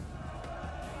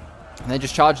 And then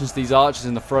just charge into these archers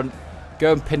in the front.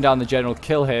 Go and pin down the general.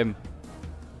 Kill him.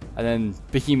 And then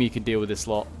Bohemia can deal with this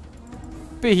lot.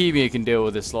 Bohemia can deal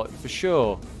with this lot for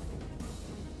sure.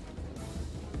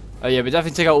 Oh yeah, but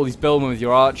definitely take out all these billmen with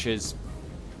your archers.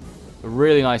 A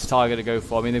really nice target to go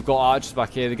for. I mean, they've got archers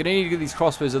back here. They're going to need to get these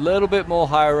crossbows a little bit more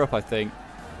higher up, I think.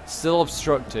 Still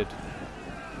obstructed.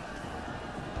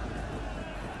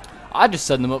 I just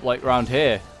send them up like around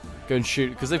here. Go and shoot,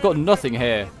 because they've got nothing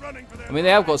here. I mean,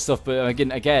 they have got stuff, but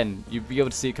again, you'd be able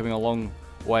to see it coming a long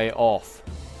way off.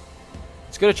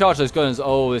 He's going to charge those gunners.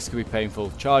 Oh, this could be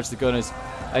painful. Charge the gunners.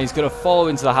 And he's going to follow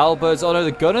into the halberds. Oh no,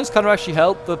 the gunners kind of actually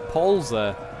helped the Poles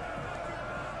there.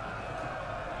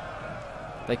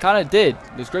 They kind of did.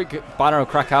 There's great banner of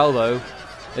Krakow though.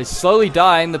 They're slowly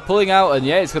dying. They're pulling out, and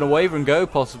yeah, it's going to waver and go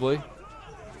possibly.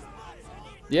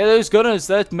 Yeah, those gunners,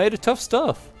 they're made of tough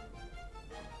stuff.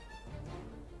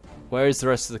 Where is the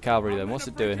rest of the cavalry then? What's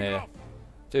it doing here?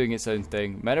 Doing its own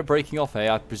thing. Men are breaking off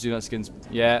here. I presume that's against...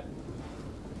 Yeah.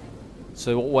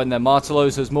 So when they're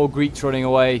Martelos, there's more Greeks running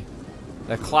away.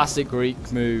 Their classic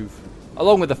Greek move.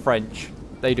 Along with the French.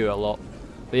 They do it a lot.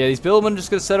 But yeah, these billmen are just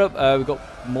going to set up. We've got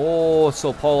more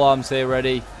sort of pole arms here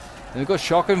ready. And we've got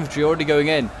shock infantry already going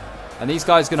in. And these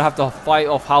guys are going to have to fight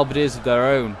off halberdiers of their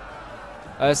own.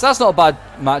 So that's not a bad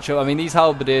matchup. I mean, these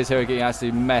halberdiers here are getting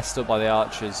actually messed up by the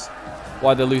archers.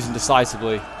 Why they're losing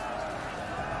decisively.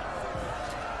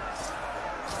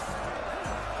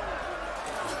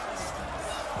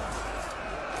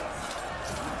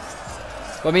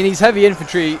 I mean, these heavy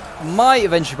infantry might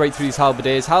eventually break through these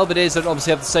halberdiers. Halberdiers don't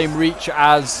obviously have the same reach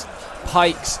as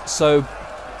pikes, so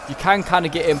you can kind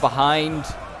of get in behind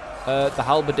the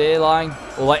halberdier line,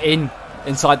 or like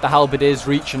inside the halberdier's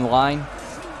reach and line.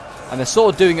 And they're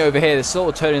sort of doing it over here. They're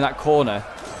sort of turning that corner,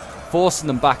 forcing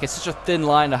them back. It's such a thin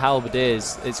line of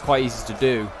halberdiers. It's quite easy to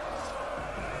do.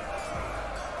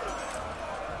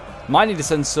 Might need to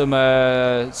send some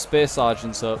spear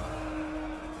sergeants up.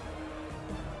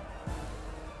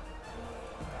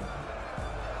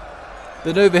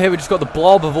 Then over here we just got the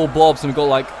blob of all blobs, and we've got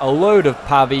like a load of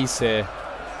pavis here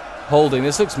holding.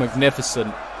 This looks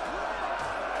magnificent.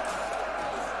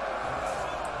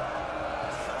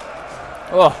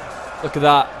 Oh, look at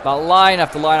that. That line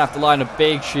after line after line of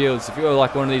big shields. If you were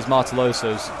like one of these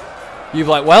Martelosos, you'd be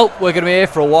like, well, we're going to be here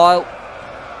for a while.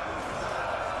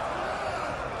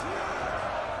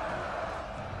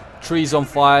 Trees on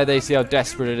fire. They see how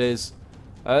desperate it is.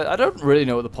 I don't really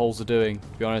know what the Poles are doing,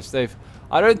 to be honest.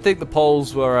 I don't think the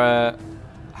Poles were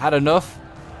had enough,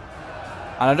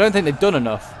 and I don't think they've done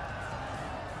enough.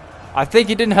 I think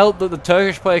it didn't help that the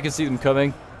Turkish player could see them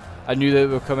coming. I knew they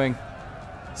were coming,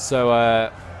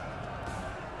 so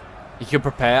you could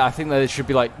prepare. I think there should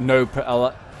be like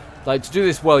like to do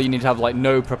this well. You need to have like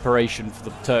no preparation for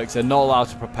the Turks. They're not allowed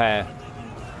to prepare.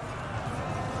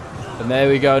 And there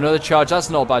we go, another charge. That's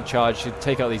not a bad charge. You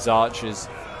take out these archers.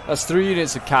 That's 3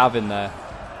 units of cav in there.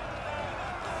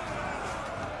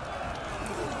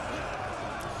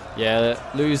 Yeah,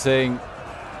 losing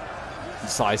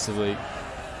decisively.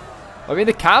 I mean,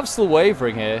 the cav's still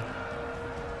wavering here.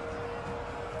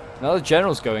 Now the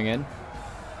general's going in.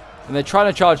 And they're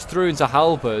trying to charge through into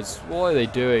halberds. What are they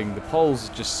doing? The Poles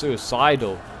are just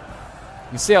suicidal. You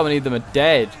can see how many of them are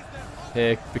dead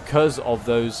here because of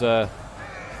those...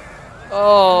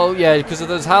 oh, yeah, because of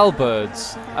those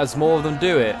halberds. As more of them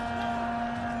do it.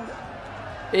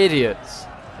 Idiots.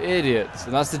 Idiots.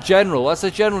 And that's the general. That's the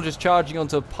general just charging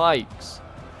onto pikes.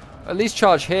 At least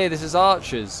charge here. This is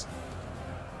archers.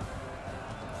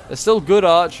 They're still good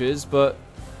archers, but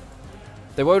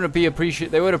they won't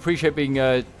appreciate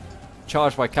being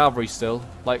charged by cavalry still,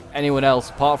 like anyone else,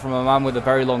 apart from a man with a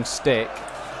very long stick.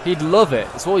 He'd love it.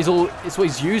 It's what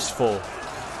he's used for.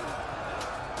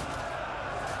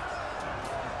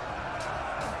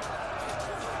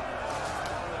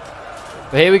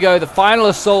 But here we go, the final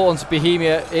assault onto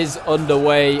Bohemia is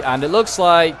underway, and it looks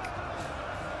like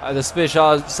the spear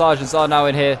sergeants are now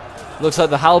in here. Looks like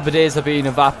the halberdiers are being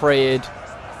evaporated.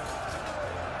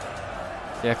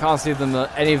 Yeah, I can't see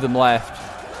any of them left.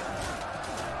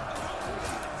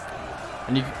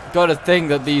 And you got to think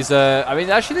that these, I mean,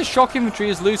 actually this shock infantry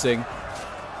is losing.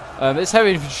 This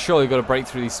heavy infantry surely got to break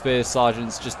through these spear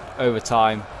sergeants just over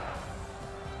time.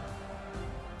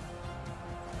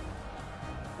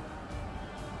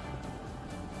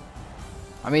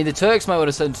 I mean, the Turks might want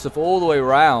to send stuff all the way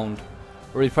around,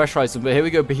 really pressurize them. But here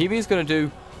we go. Bohemia's going to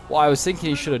do what I was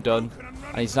thinking he should have done,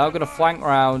 and he's now going to flank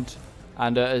round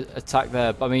and attack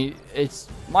there. But I mean, it's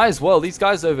might as well. These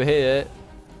guys over here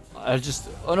are just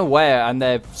unaware, and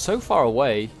they're so far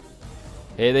away.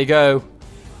 Here they go.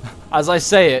 As I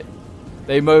say it,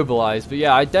 they mobilize. But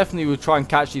yeah, I definitely would try and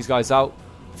catch these guys out.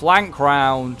 Flank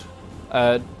round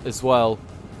as well.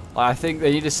 I think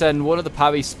they need to send one of the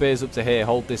Pavi spears up to here,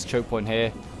 hold this choke point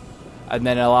here, and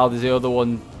then allow the other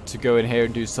one to go in here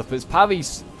and do stuff. But it's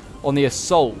Pavis on the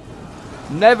assault.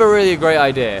 Never really a great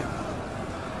idea.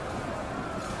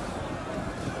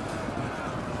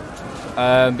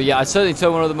 But yeah, I'd certainly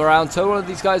turn one of them around, turn one of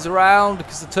these guys around,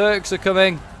 because the Turks are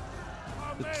coming.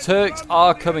 The Turks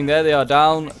are coming. There they are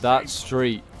down that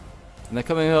street. And they're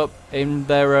coming up in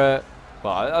their...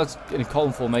 well, that's in a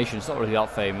column formation. It's not really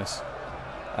that famous.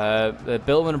 The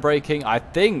Billmen are breaking. I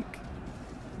think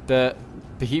that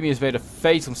Bohemia's made a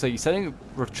fatal mistake. He's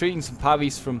retreating some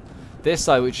Pavis from this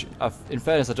side, which, in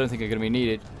fairness, I don't think are going to be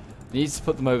needed. He needs to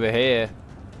put them over here.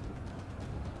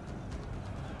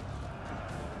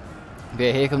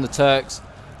 Yeah, here come the Turks.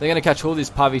 They're going to catch all these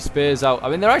Pavi spears out. I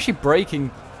mean, they're actually breaking.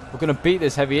 We're going to beat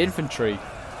this heavy infantry,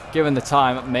 given the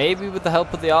time. Maybe with the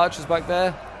help of the archers back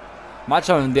there.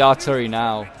 Imagine having the artillery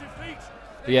now.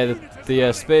 But yeah,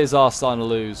 the spears are starting to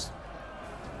lose.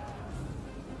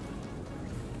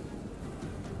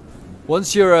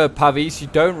 Once you're a Pavis, you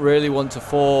don't really want to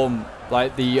form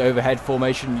like the overhead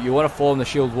formation. You want to form the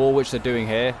shield wall, which they're doing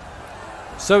here.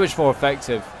 So much more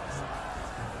effective.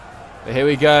 But here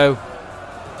we go.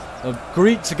 The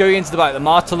Greeks are going into the back, the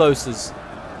Marteloses.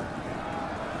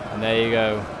 And there you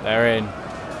go, they're in.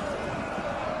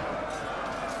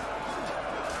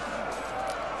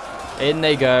 In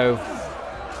they go.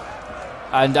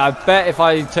 And I bet if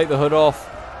I take the hood off,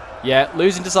 yeah,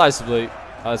 losing decisively.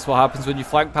 That's what happens when you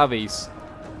flank Pavis.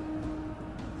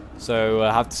 So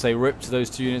I have to say rip to those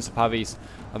 2 units of Pavis.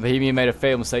 And Bohemia made a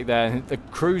fatal mistake there. And the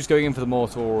crew's going in for the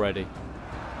mortar already.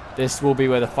 This will be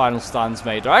where the final stand's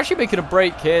made. They're actually making a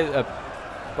break here.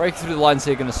 Breaking through the lines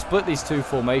here. Going to split these 2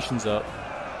 formations up.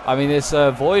 I mean, this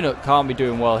Voynich can't be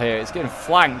doing well here. It's getting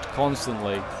flanked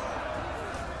constantly.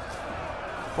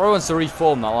 Probably wants to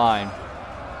reform that line.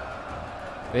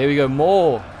 But here we go.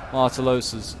 More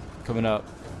Marteloses coming up.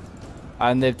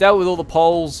 And they've dealt with all the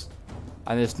Poles.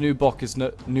 And this new box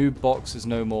is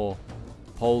no more.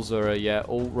 Poles are, yeah,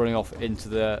 all running off into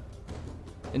the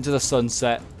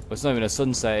sunset. Well, it's not even a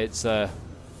sunset, it's I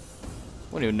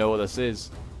don't even know what this is.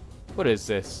 What is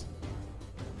this?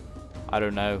 I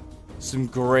don't know. Some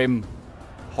grim,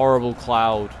 horrible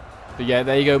cloud. But yeah,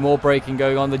 there you go, more breaking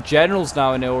going on. The general's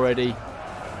now in already.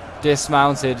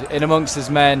 Dismounted, in amongst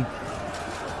his men.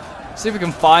 See if we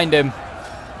can find him.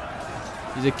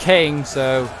 He's a king,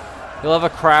 so he'll have a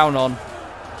crown on.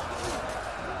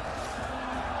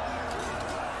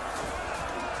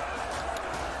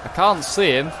 I can't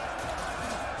see him.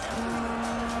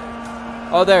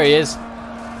 Oh, there he is.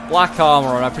 Black armor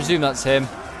on. I presume that's him.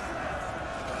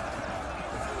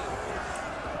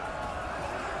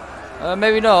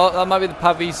 Maybe not. That might be the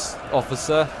Pavis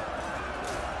officer.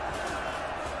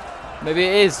 Maybe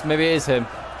it is. Maybe it is him.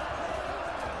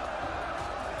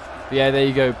 But yeah, there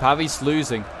you go. Pavis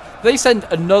losing. Did they send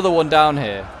another one down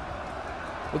here?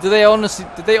 Or did they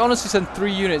honestly send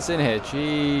 3 units in here?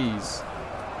 Jeez.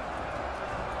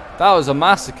 That was a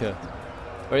massacre.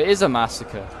 Or it is a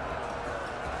massacre.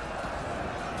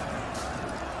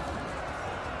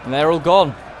 And they're all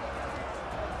gone.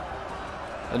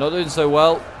 They're not doing so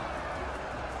well.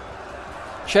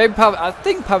 Shame I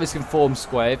think Pavis can form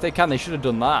square. If they can, they should have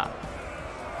done that.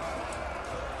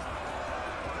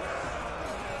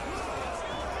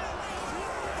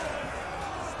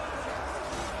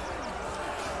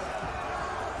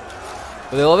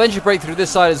 But they'll eventually break through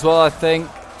this side as well, I think.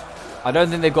 I don't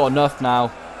think they've got enough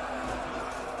now.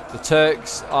 The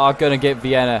Turks are going to get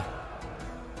Vienna.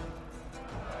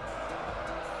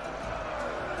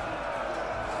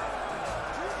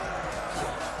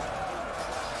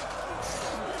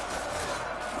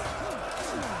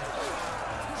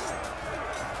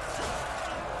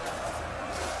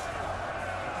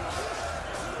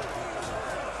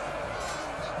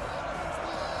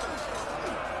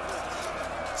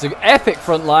 It's an epic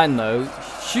front line though.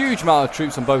 Huge amount of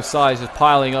troops on both sides just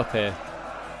piling up here.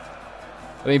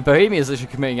 I mean, Bohemia is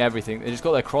literally committing everything. They just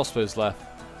got their crossbows left.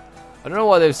 I don't know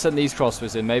why they've sent these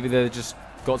crossbows in. Maybe they just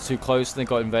got too close and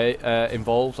they got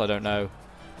involved. I don't know.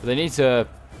 But they need to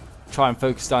try and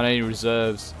focus down any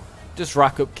reserves. Just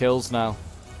rack up kills now.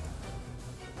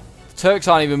 The Turks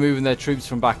aren't even moving their troops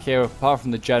from back here, apart from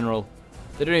the general.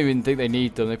 They don't even think they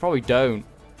need them. They probably don't.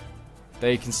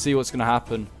 They can see what's going to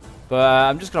happen. But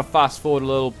I'm just going to fast forward a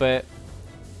little bit.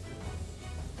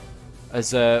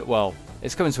 As, well,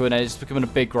 it's coming to an end. It's becoming a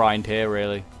big grind here,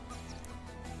 really.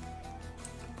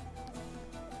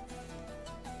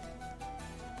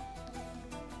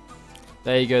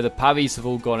 There you go. The Pavis have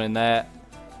all gone in there.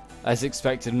 As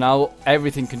expected. Now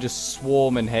everything can just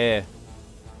swarm in here.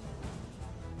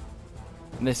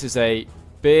 And this is a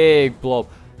big blob.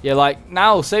 Yeah, like,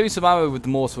 now saving some ammo with the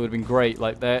mortar would have been great.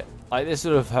 Like, this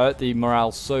would have hurt the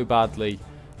morale so badly.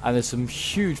 And there's some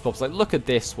huge blobs. Like, look at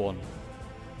this one.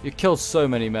 You killed so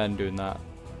many men doing that.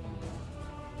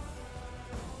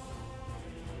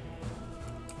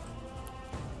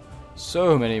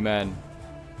 So many men.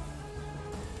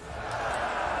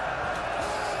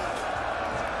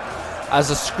 as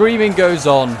the screaming goes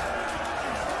on.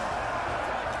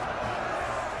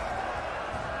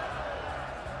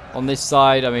 On this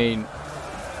side, I mean,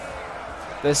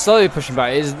 they're slowly pushing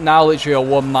back. It is now literally a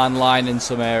one-man line in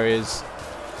some areas.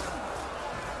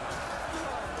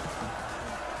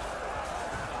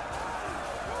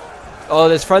 Oh,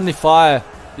 there's friendly fire.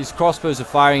 These crossbows are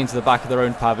firing into the back of their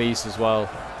own pavis as well.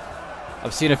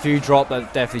 I've seen a few drop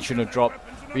that definitely shouldn't have dropped.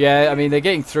 But yeah, I mean, they're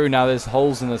getting through now. There's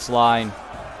holes in this line.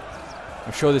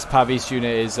 I'm sure this pavis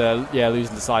unit is, yeah,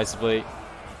 losing decisively.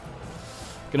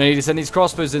 Gonna need to send these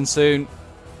crossbows in soon.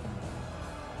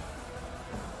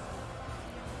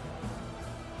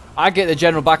 I get the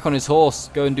general back on his horse.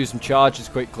 Go and do some charges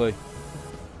quickly.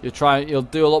 You'll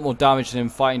do a lot more damage than him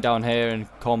fighting down here in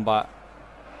combat.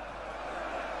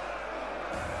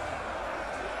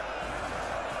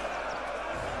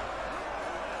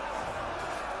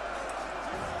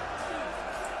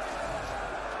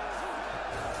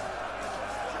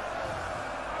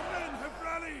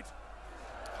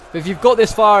 But if you've got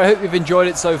this far, I hope you've enjoyed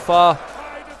it so far.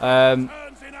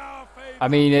 I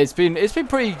mean, it's been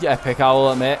pretty epic, I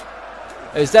will admit.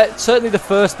 Certainly the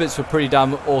first bits were pretty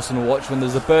damn awesome to watch when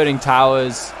there's the burning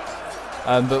towers.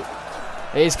 But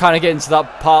it is kind of getting to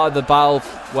that part of the battle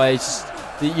where it's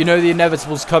just, you know the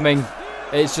inevitable's coming.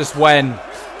 It's just when.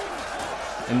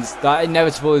 And that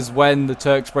inevitable is when the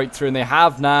Turks break through, and they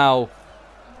have now.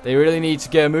 They really need to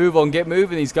get a move on, get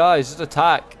moving these guys. Just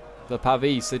attack the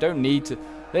pavis. They don't need to.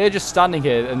 They're just standing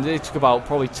here, and they took about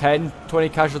probably 10, 20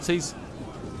 casualties.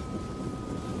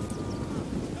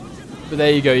 But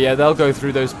there you go, yeah, they'll go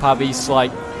through those pavis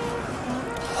like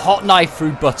hot knife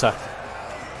through butter.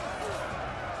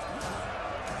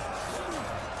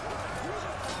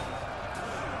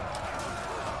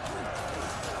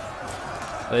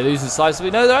 Are they losing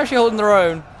decisively? No, they're actually holding their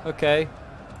own. Okay.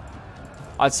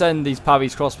 I'd send these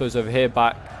pavis crossbows over here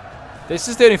back. This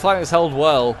is the only flank that's held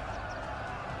well.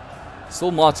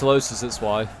 Still Martellosis, that's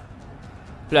why.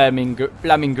 Blaming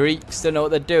Greeks, don't know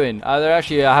what they're doing. They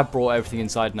actually have brought everything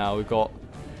inside now. We've got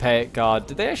Pay It Guard.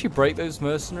 Did they actually break those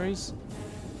mercenaries?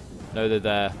 No, they're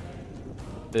there.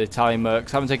 The Italian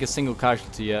mercs haven't taken a single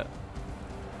casualty yet.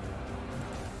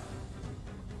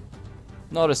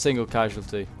 Not a single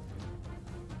casualty.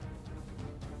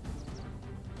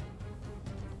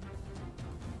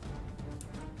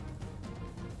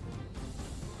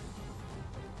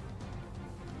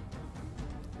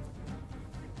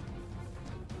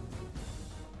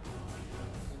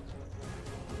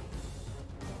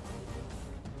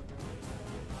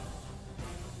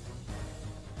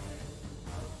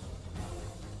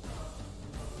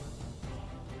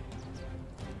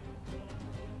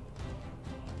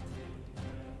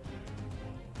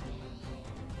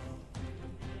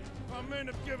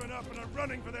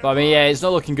 But I mean, yeah, it's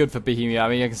not looking good for Bohemia. I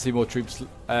mean, I can see more troops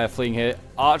fleeing here.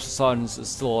 Archer Sergeants are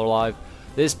still alive.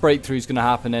 This breakthrough is going to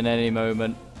happen in any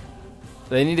moment.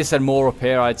 They need to send more up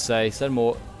here, I'd say. Send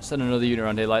another unit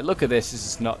around here. Like, look at this. This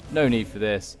is no need for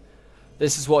this.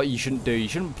 This is what you shouldn't do. You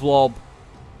shouldn't blob.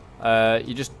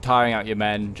 You're just tiring out your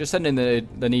men. Just send in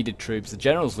the needed troops. The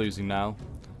general's losing now.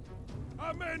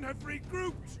 Our men have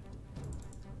regrouped.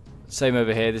 Same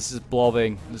over here. This is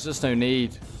blobbing. There's just no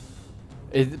need.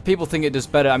 People think it does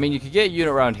better. I mean, you could get a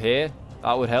unit around here.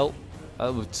 That would help.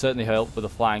 That would certainly help with a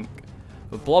flank.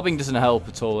 But blobbing doesn't help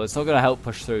at all. It's not going to help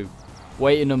push through.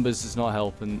 Weight in numbers does not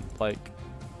help, and like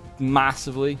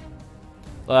massively.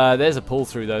 There's a pull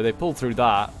through though. They pulled through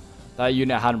that. That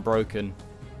unit hadn't broken.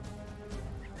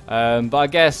 But I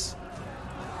guess,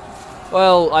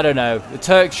 well, I don't know. The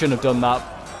Turks shouldn't have done that.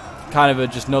 Kind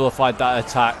of just nullified that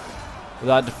attack,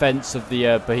 that defense of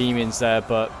the Bohemians there.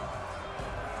 But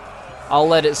I'll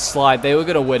let it slide. They were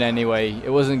going to win anyway. It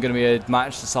wasn't going to be a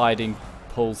match-deciding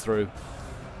pull-through.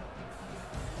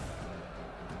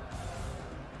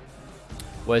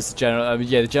 Where's the general?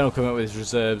 Yeah, the general coming up with his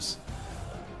reserves.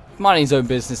 Minding his own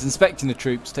business, inspecting the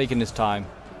troops, taking his time.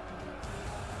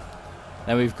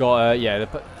 Then we've got, yeah,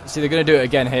 see, they're going to do it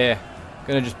again here.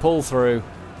 Going to just pull through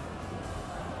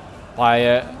by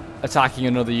attacking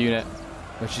another unit,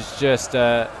 which is just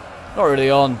not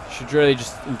really on. Should really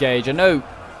just engage. I know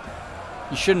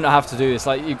you shouldn't have to do this.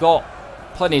 Like, you've got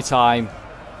plenty of time.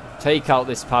 Take out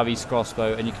this pavis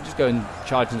crossbow, and you can just go and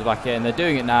charge into the back here. And they're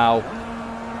doing it now.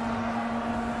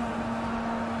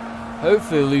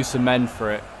 Hopefully, lose some men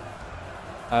for it.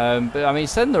 But I mean,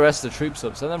 send the rest of the troops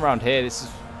up. Send them around here.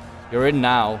 You're in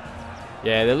now.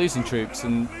 Yeah, they're losing troops,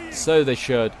 and so they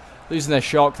should. Losing their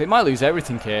shock. They might lose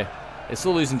everything here. They're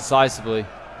still losing decisively.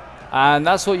 And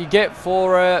that's what you get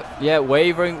for, yeah,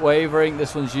 wavering.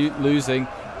 This one's losing.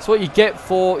 That's what you get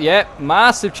for, yeah,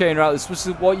 massive chain route. This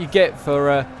is what you get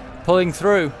for pulling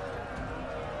through.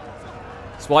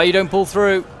 That's why you don't pull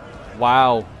through.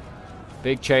 Wow.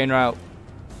 Big chain route.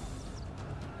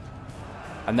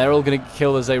 And they're all going to get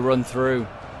killed as they run through.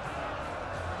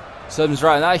 Something's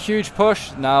right. And that huge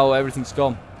push, now everything's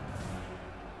gone.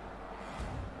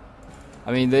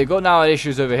 I mean, they've got now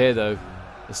issues over here, though.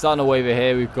 They're starting to wave it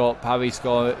here. We've got Pavis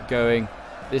going.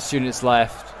 This unit's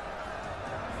left.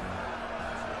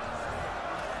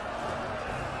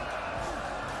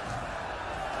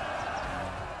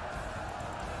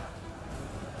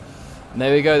 And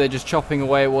there we go. They're just chopping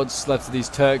away at what's left of these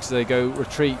Turks. So they go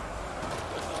retreat.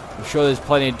 I'm sure there's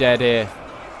plenty of dead here.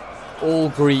 All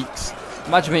Greeks.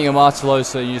 Imagine being a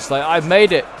Martellosa and you're just like, I've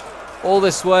made it all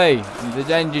this way. And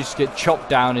then you just get chopped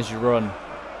down as you run.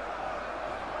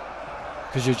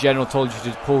 Because your general told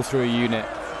you to pull through a unit.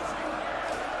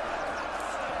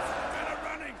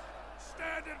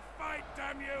 Stand and fight,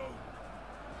 damn you!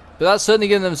 But that's certainly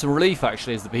giving them some relief,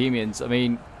 actually, as the Bohemians. I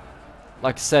mean,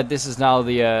 like I said, this is now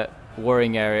the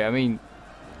worrying area. I mean,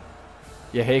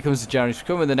 yeah, here comes the general. He's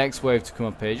coming with the next wave to come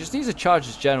up here. He just needs to charge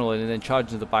his general in and then charge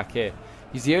into the back here.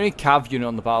 He's the only cav unit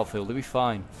on the battlefield. He'll be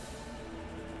fine.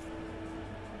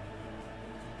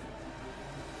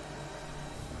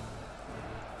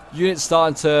 Units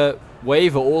starting to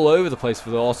waver all over the place for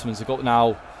the Ottomans. They've got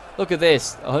now, look at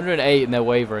this, 108 and they're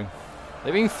wavering.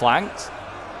 They're being flanked.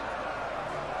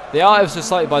 They are ever so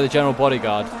slightly by the general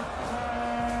bodyguard.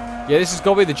 Yeah, this has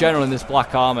got to be the general in this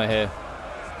black armor here.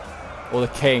 Or the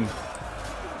king.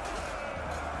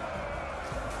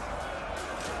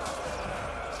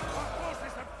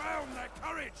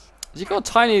 Has he got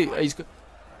a tiny... He's got...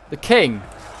 The king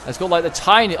has got like the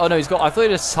tiny... Oh no, he's got... I thought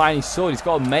he had a tiny sword. He's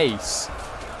got a mace.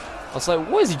 I was like,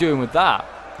 what is he doing with that?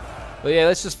 But yeah,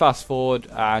 let's just fast forward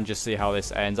and just see how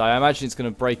this ends. I imagine it's going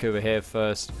to break over here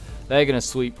first. They're going to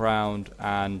sweep round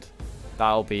and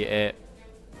that'll be it.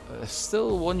 There's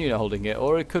still one unit holding it.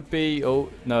 Or it could be... Oh,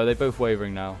 no, they're both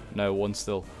wavering now. No, one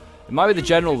still. It might be the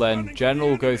general then.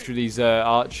 General will go through these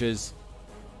archers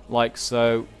like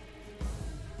so.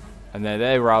 And then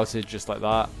they're routed just like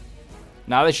that.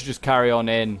 Now they should just carry on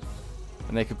in.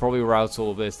 And they could probably rout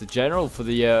all of this. The general for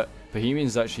the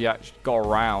Bohemians actually got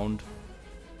around.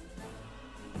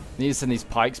 Need to send these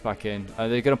pikes back in.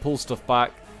 They're going to pull stuff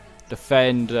back.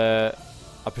 Defend, I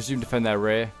presume defend their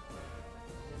rear.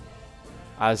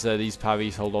 As these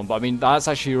Pavis hold on. But I mean, that's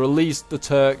actually released the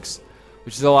Turks.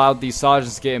 Which has allowed these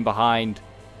sergeants to get in behind.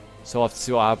 So we'll have to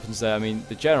see what happens there. I mean,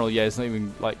 the general, yeah, is not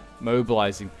even, like,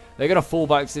 mobilizing. They're going to fall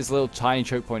back to this little tiny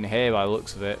choke point here by the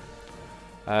looks of it.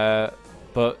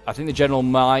 But I think the general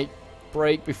might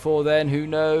break before then. Who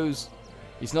knows?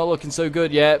 He's not looking so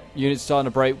good yet. Units starting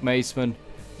to break. Maceman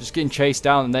just getting chased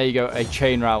down. And there you go. A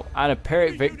chain rout. And a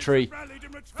Pyrrhic victory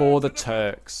for the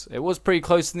Turks. It was pretty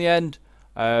close in the end.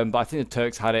 But I think the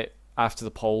Turks had it after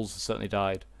the Poles certainly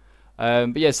died.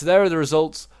 But yeah, so there are the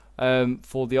results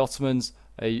for the Ottomans.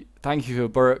 Thank you for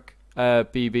Burke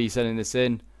BB sending this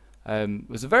in. It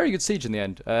was a very good siege in the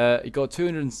end. He got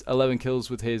 211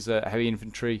 kills with his heavy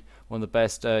infantry, one of the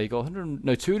best. He got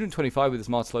 225 with his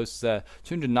Martellosas there,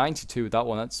 292 with that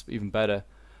one. That's even better.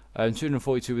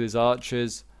 242 with his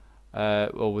archers,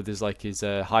 or with his his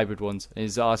hybrid ones. And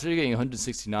his artillery getting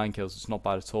 169 kills. It's not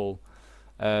bad at all.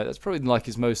 That's probably like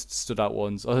his most stood out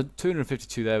ones.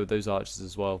 252 there with those archers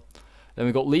as well. Then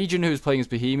we got Legion, who was playing as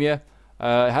Bohemia.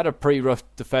 Had a pretty rough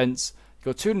defense. He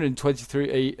got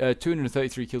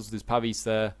 233 kills with his Pavis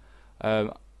there.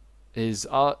 His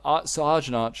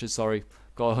Sergeant Archers, sorry,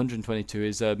 got 122.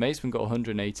 His Maceman got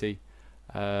 180.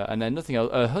 And then nothing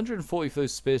else. 140 for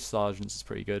those Spear Sergeants is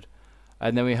pretty good.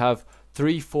 And then we have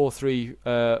 343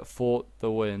 for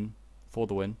the win.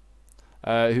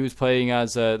 Who was playing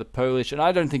as the Polish. And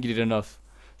I don't think he did enough,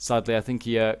 sadly. I think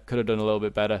he could have done a little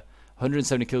bit better.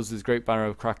 170 kills with his Great Banner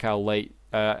of Krakow late.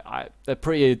 They're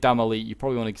pretty damn elite. You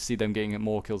probably want to see them getting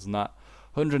more kills than that.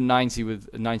 190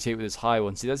 with 98 with his high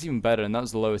one. See, that's even better, and that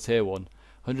was the lower tier one.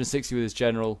 160 with his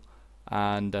general,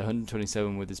 and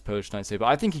 127 with his Polish Knights here. But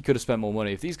I think he could have spent more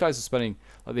money. If these guys are spending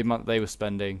like the amount that they were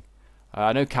spending,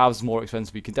 I know Cavs are more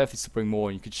expensive, but you can definitely still bring more,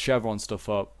 and you could chevron stuff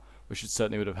up, which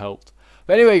certainly would have helped.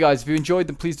 But anyway, guys, if you enjoyed,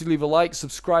 then please do leave a like,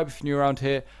 subscribe if you're new around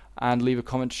here, and leave a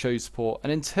comment to show your support.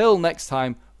 And until next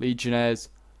time, Legionnaires,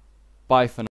 bye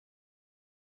for now.